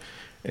York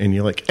and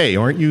you're like, hey,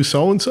 aren't you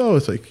so-and-so?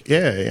 It's like,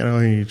 yeah,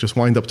 and you just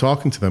wind up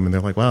talking to them, and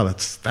they're like, wow,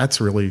 that's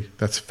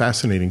a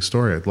fascinating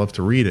story. I'd love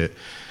to read it.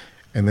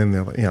 And then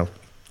they're like,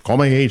 call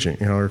my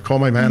agent, or call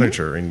my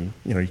manager, and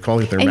you call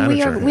it their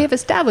manager. And we have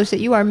established that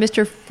you are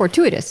Mr.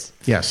 Fortuitous.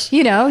 Yes.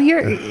 You're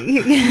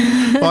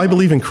Well, I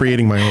believe in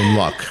creating my own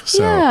luck.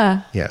 So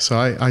so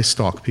I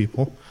stalk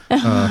people.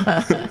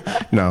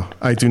 No,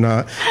 I do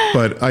not.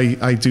 But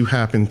I do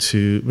happen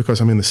to,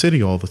 because I'm in the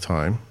city all the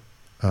time.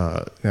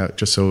 Now,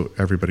 just so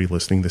everybody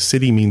listening, the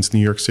city means New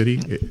York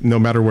City, no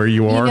matter where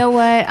you are. You know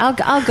what?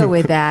 I'll go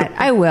with that.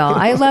 I will.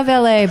 I love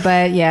LA,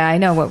 but yeah, I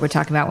know what we're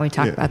talking about when we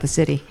talk about the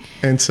city.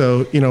 And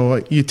so,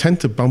 you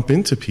tend to bump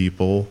into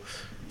people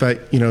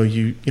that,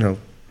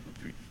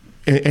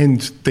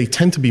 and they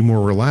tend to be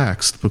more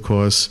relaxed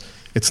because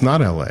it's not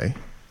LA.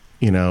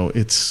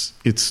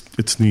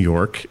 It's New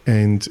York.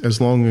 And as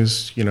long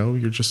as,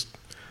 you're just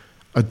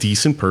a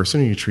decent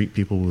person and you treat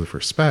people with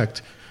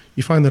respect,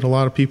 you find that a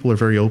lot of people are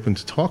very open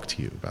to talk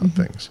to you about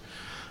things.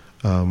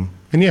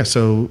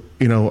 So,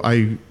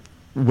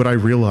 what I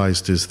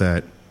realized is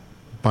that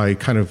by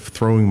kind of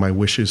throwing my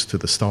wishes to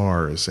the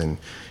stars and,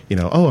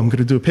 I'm going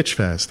to do a pitch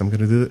fest. I'm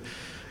going to do it.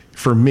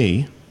 For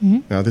me,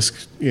 now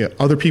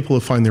other people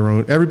will find their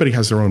own, everybody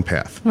has their own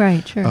path.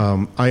 Right, sure.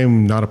 I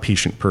am not a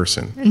patient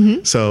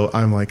person. So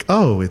I'm like,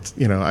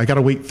 I got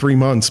to wait 3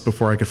 months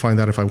before I could find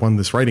out if I won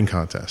this writing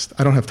contest.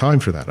 I don't have time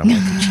for that. I'm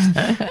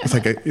like, it's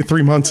like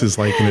 3 months is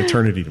like an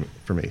eternity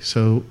for me.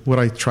 So what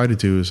I try to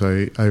do is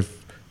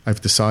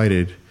I've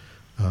decided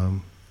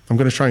I'm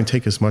going to try and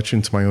take as much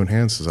into my own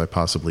hands as I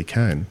possibly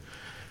can.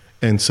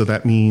 And so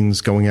that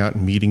means going out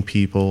and meeting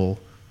people,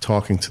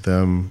 talking to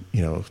them,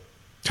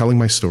 telling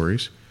my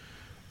stories,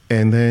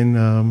 and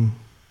then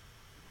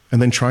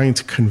trying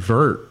to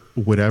convert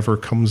whatever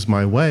comes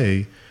my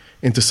way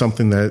into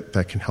something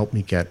that can help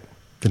me get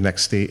the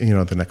next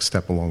the next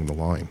step along the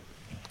line.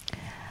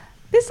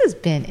 This has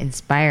been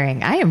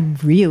inspiring. I am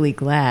really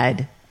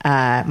glad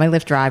my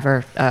Lyft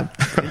driver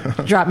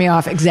dropped me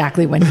off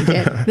exactly when he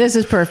did. This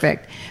is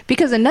perfect.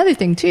 Because another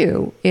thing,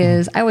 too,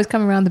 is I always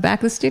come around the back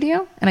of the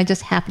studio, and I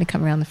just happen to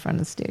come around the front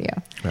of the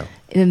studio. Yeah.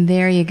 And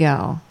there you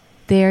go.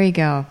 There you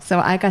go. So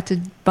I got to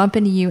bump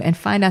into you and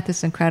find out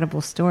this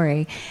incredible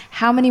story.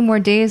 How many more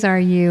days are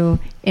you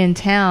in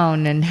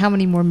town, and how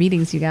many more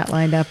meetings you got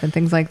lined up and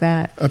things like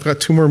that? I've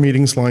got 2 more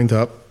meetings lined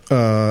up.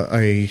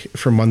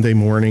 For Monday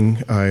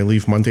morning, I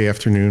leave Monday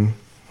afternoon.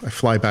 I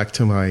fly back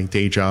to my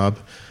day job.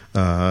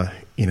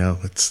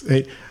 It's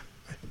a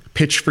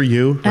pitch for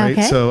you, right?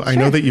 Okay, so I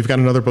know that you've got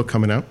another book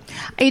coming out.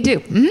 I do.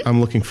 Mm-hmm. I'm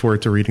looking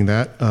forward to reading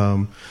that.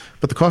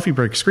 But the Coffee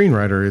Break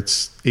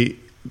Screenwriter,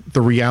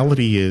 the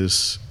reality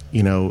is,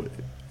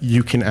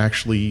 you can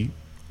actually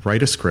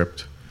write a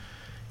script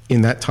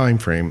in that time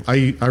frame.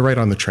 I write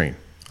on the train.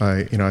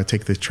 I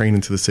take the train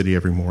into the city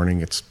every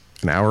morning. It's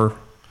an hour.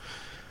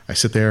 I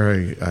sit there.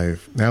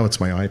 Now it's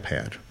my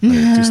iPad.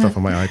 I do stuff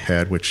on my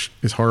iPad, which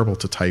is horrible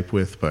to type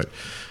with, but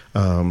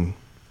I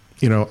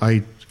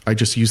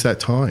just use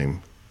that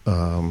time.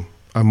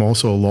 I'm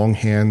also a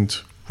longhand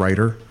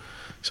writer,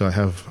 so I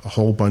have a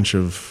whole bunch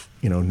of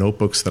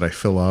notebooks that I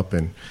fill up,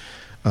 and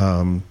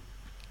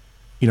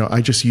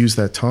I just use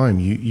that time.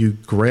 You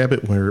grab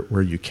it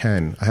where you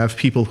can. I have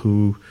people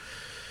who,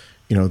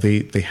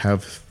 they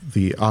have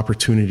the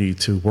opportunity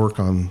to work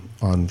on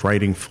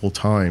writing full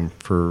time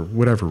for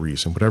whatever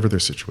reason, whatever their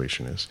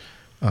situation is.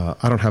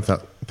 I don't have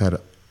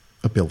that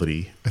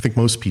ability. I think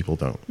most people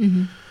don't.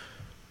 Mm-hmm.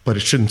 But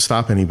it shouldn't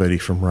stop anybody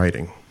from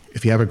writing.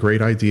 If you have a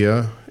great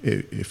idea,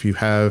 if you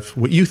have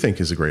what you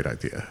think is a great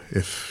idea,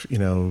 if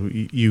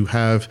you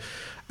have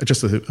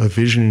just a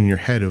vision in your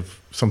head of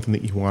something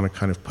that you want to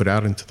kind of put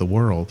out into the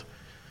world,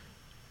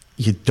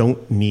 you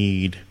don't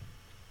need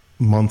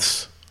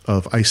months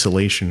of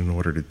isolation in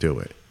order to do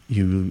it.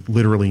 You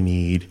literally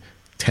need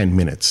 10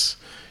 minutes.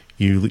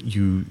 You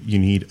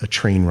need a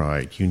train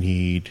ride. You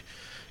need,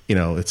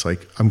 it's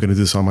like, I'm going to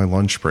do this on my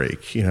lunch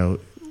break.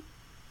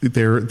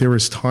 There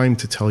is time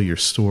to tell your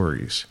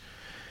stories.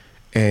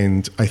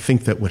 And I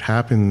think that what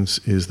happens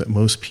is that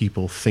most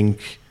people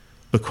think,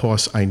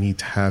 because I need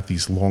to have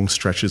these long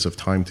stretches of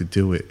time to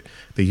do it,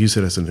 they use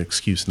it as an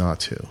excuse not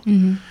to.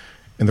 Mm-hmm.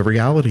 And the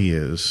reality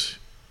is,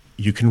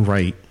 you can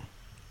write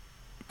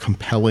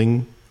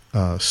compelling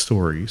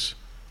stories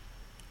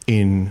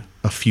in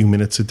a few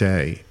minutes a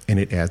day, and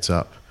it adds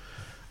up.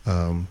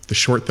 The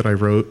short that I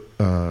wrote,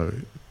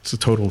 it's a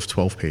total of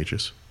 12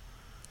 pages.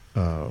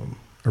 I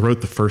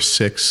wrote the first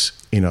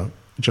 6 in a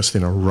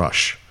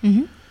rush.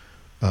 Mm-hmm.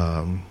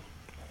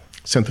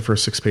 Sent the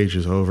first 6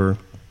 pages over.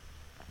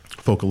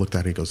 Foca looked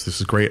at it. He goes, "This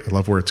is great. I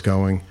love where it's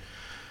going.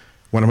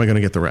 When am I going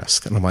to get the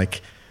rest?" And I'm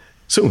like,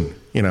 "Soon.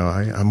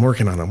 I'm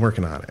working on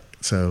it."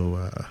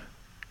 So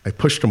I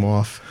pushed him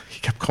off. He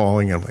kept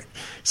calling.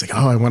 He's like,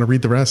 "Oh, I want to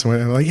read the rest." And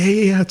I'm like,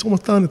 "Yeah, it's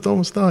almost done. It's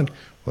almost done."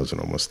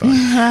 Wasn't almost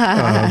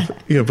done.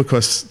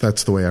 Because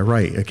that's the way I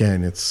write.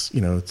 Again, it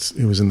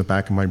was in the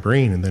back of my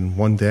brain. And then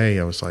one day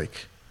I was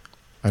like,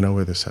 I know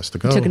where this has to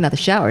go. You took another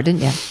shower,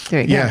 didn't you?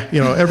 There you go.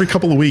 Yeah, every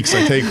couple of weeks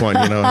I take one.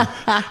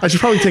 I should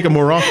probably take it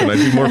more often. I'd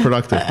be more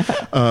productive.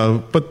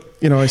 But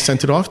I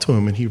sent it off to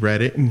him, and he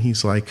read it, and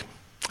he's like,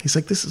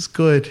 this is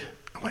good.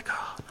 I'm like,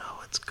 oh no,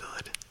 it's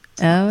good.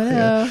 Oh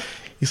no.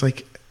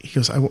 Yeah.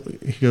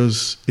 He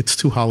goes, it's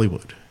too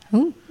Hollywood.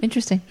 Oh,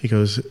 interesting. He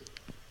goes,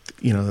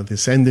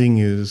 this ending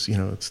is,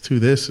 it's too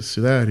this, it's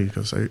too that. He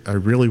goes, I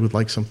really would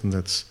like something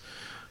that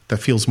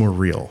feels more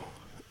real.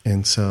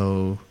 And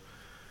so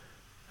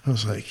I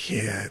was like,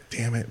 yeah,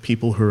 damn it.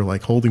 People who are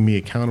like holding me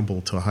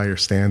accountable to a higher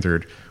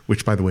standard,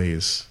 which by the way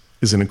is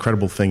an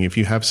incredible thing. If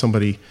you have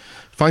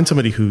find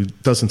somebody who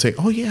doesn't say,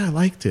 oh yeah, I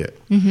liked it.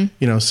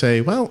 Mm-hmm.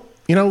 Say, well,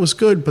 it was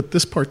good, but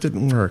this part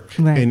didn't work.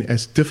 Right. And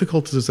as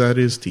difficult as that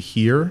is to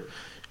hear,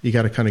 you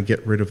got to kind of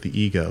get rid of the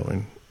ego,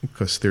 and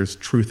because there's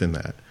truth in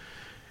that.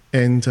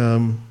 And,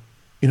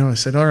 I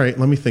said, all right,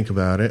 let me think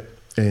about it.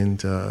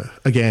 And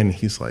again,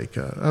 he's like,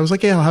 I was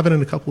like, yeah, I'll have it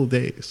in a couple of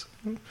days.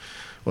 It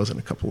wasn't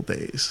a couple of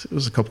days. It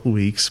was a couple of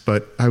weeks.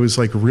 But I was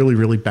like really,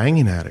 really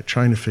banging at it,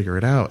 trying to figure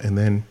it out. And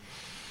then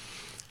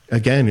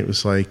again, it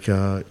was like,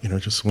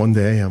 just one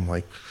day I'm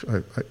like,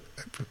 I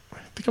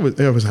think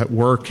I was at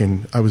work,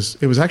 and it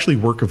was actually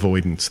work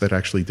avoidance that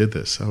actually did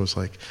this. I was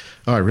like,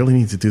 oh, I really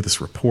need to do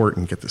this report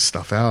and get this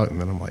stuff out. And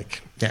then I'm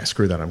like, yeah,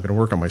 screw that. I'm going to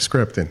work on my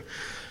script. And,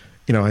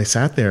 I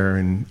sat there,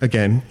 and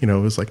again, it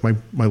was like my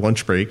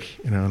lunch break,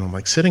 and I'm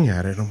like sitting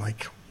at it. And I'm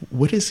like,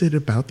 what is it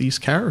about these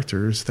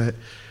characters that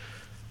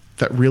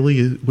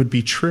really would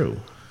be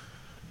true?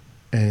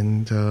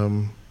 And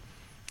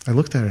I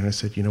looked at it and I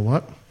said, you know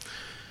what?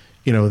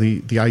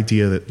 The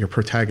idea that your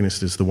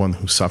protagonist is the one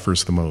who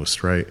suffers the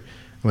most, right?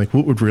 I'm like,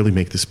 what would really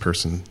make this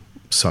person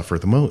suffer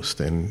the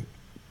most? And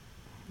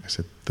I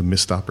said, the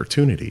missed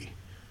opportunity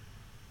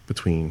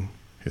between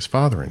his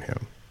father and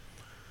him.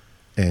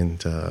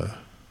 And I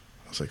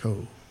was like,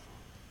 oh,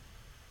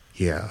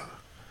 yeah.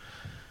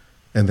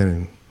 And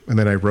then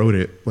I wrote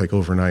it like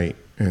overnight,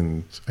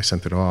 and I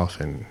sent it off,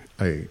 and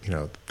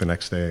the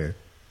next day I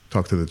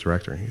talked to the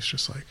director, and he's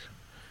just like,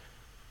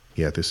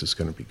 yeah, this is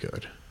going to be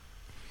good.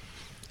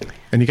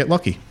 And you get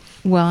lucky.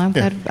 Well, I'm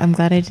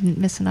glad I didn't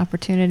miss an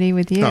opportunity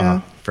with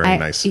you. Very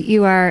nice.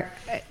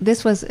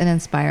 This was an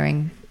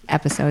inspiring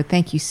episode.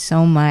 Thank you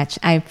so much.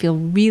 I feel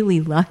really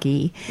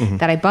lucky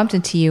that I bumped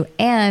into you,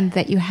 and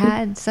that you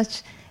had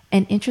such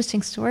an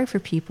interesting story for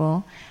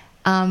people.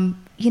 Everybody's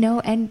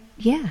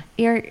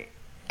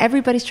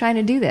trying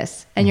to do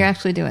this, and you're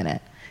actually doing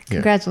it.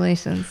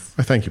 Congratulations.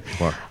 Yeah. Thank you,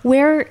 Pilar.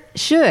 Where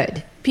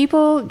should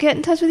people get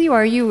in touch with you?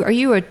 Are you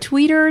a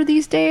tweeter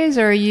these days,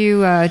 or are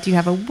you do you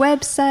have a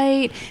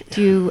website?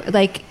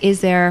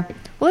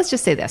 Let's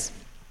just say this.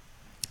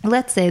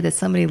 Let's say that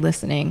somebody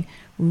listening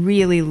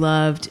really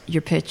loved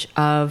your pitch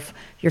of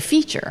your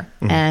feature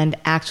and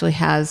actually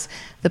has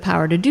the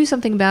power to do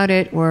something about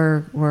it,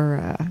 or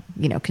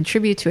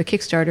contribute to a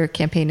Kickstarter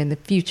campaign in the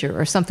future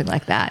or something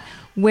like that.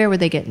 Where would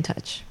they get in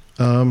touch?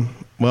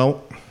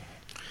 Well,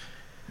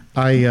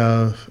 I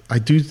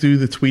do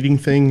the tweeting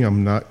thing.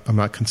 I'm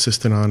not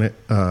consistent on it.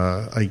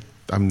 I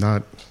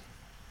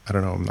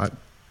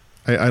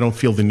don't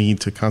feel the need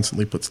to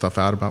constantly put stuff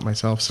out about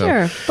myself. So.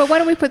 Sure. But why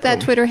don't we put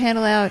that Twitter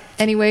handle out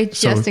anyway,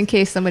 just in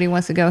case somebody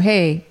wants to go,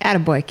 hey,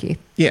 attaboy, Keith.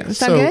 Yeah. Does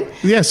that sound good?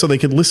 Yeah, so they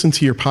could listen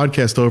to your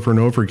podcast over and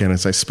over again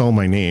as I spell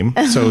my name.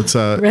 So it's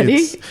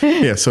ready?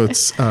 So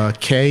it's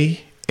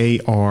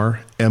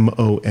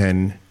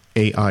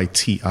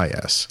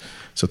K-A-R-M-O-N-A-I-T-I-S.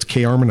 So it's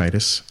K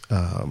Armonaitis.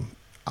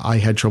 I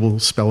had trouble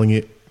spelling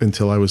it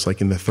until I was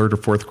like in the 3rd or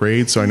 4th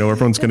grade, so I know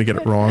everyone's going to get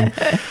it wrong.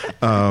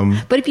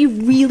 But if you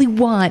really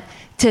want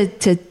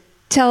to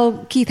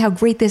tell Keith how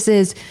great this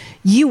is,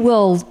 you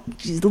will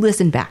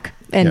listen back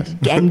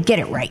and get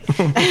it right.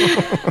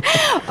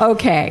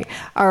 Okay.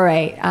 All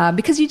right.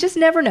 Because you just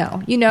never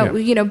know. Being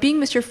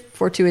Mr.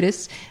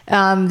 Fortuitous,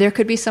 there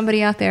could be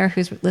somebody out there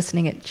who's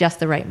listening at just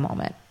the right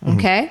moment.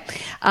 Okay.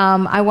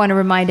 I want to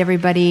remind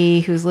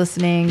everybody who's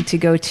listening to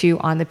go to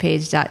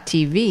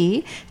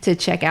onthepage.tv to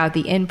check out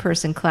the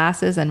in-person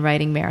classes and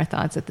writing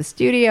marathons at the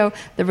studio,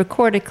 the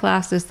recorded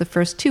classes, the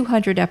first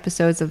 200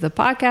 episodes of the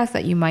podcast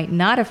that you might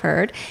not have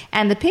heard,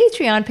 and the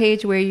Patreon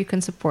page where you can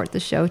support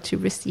the show to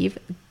receive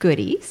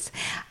goodies.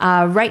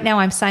 Right now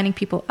I'm signing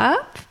people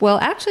up. Well,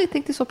 actually, I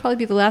think this will probably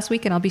be the last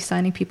week, and I'll be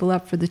signing people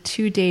up for the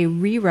 2-day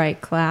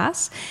rewrite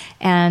class.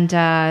 And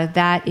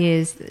that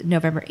is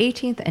November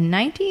 18th and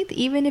 19th.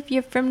 Even if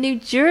you're from New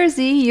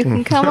Jersey, you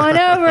can come on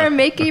over,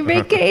 make your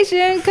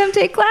vacation, come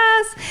take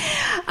class.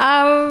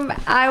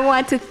 I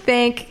want to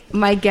thank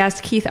my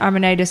guest, Keith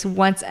Armonaitis,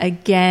 once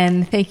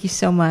again. Thank you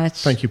so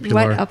much. Thank you,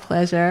 Pilar. What a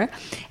pleasure.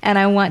 And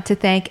I want to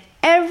thank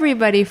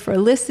everybody for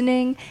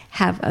listening.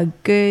 Have a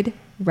good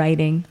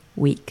writing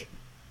week.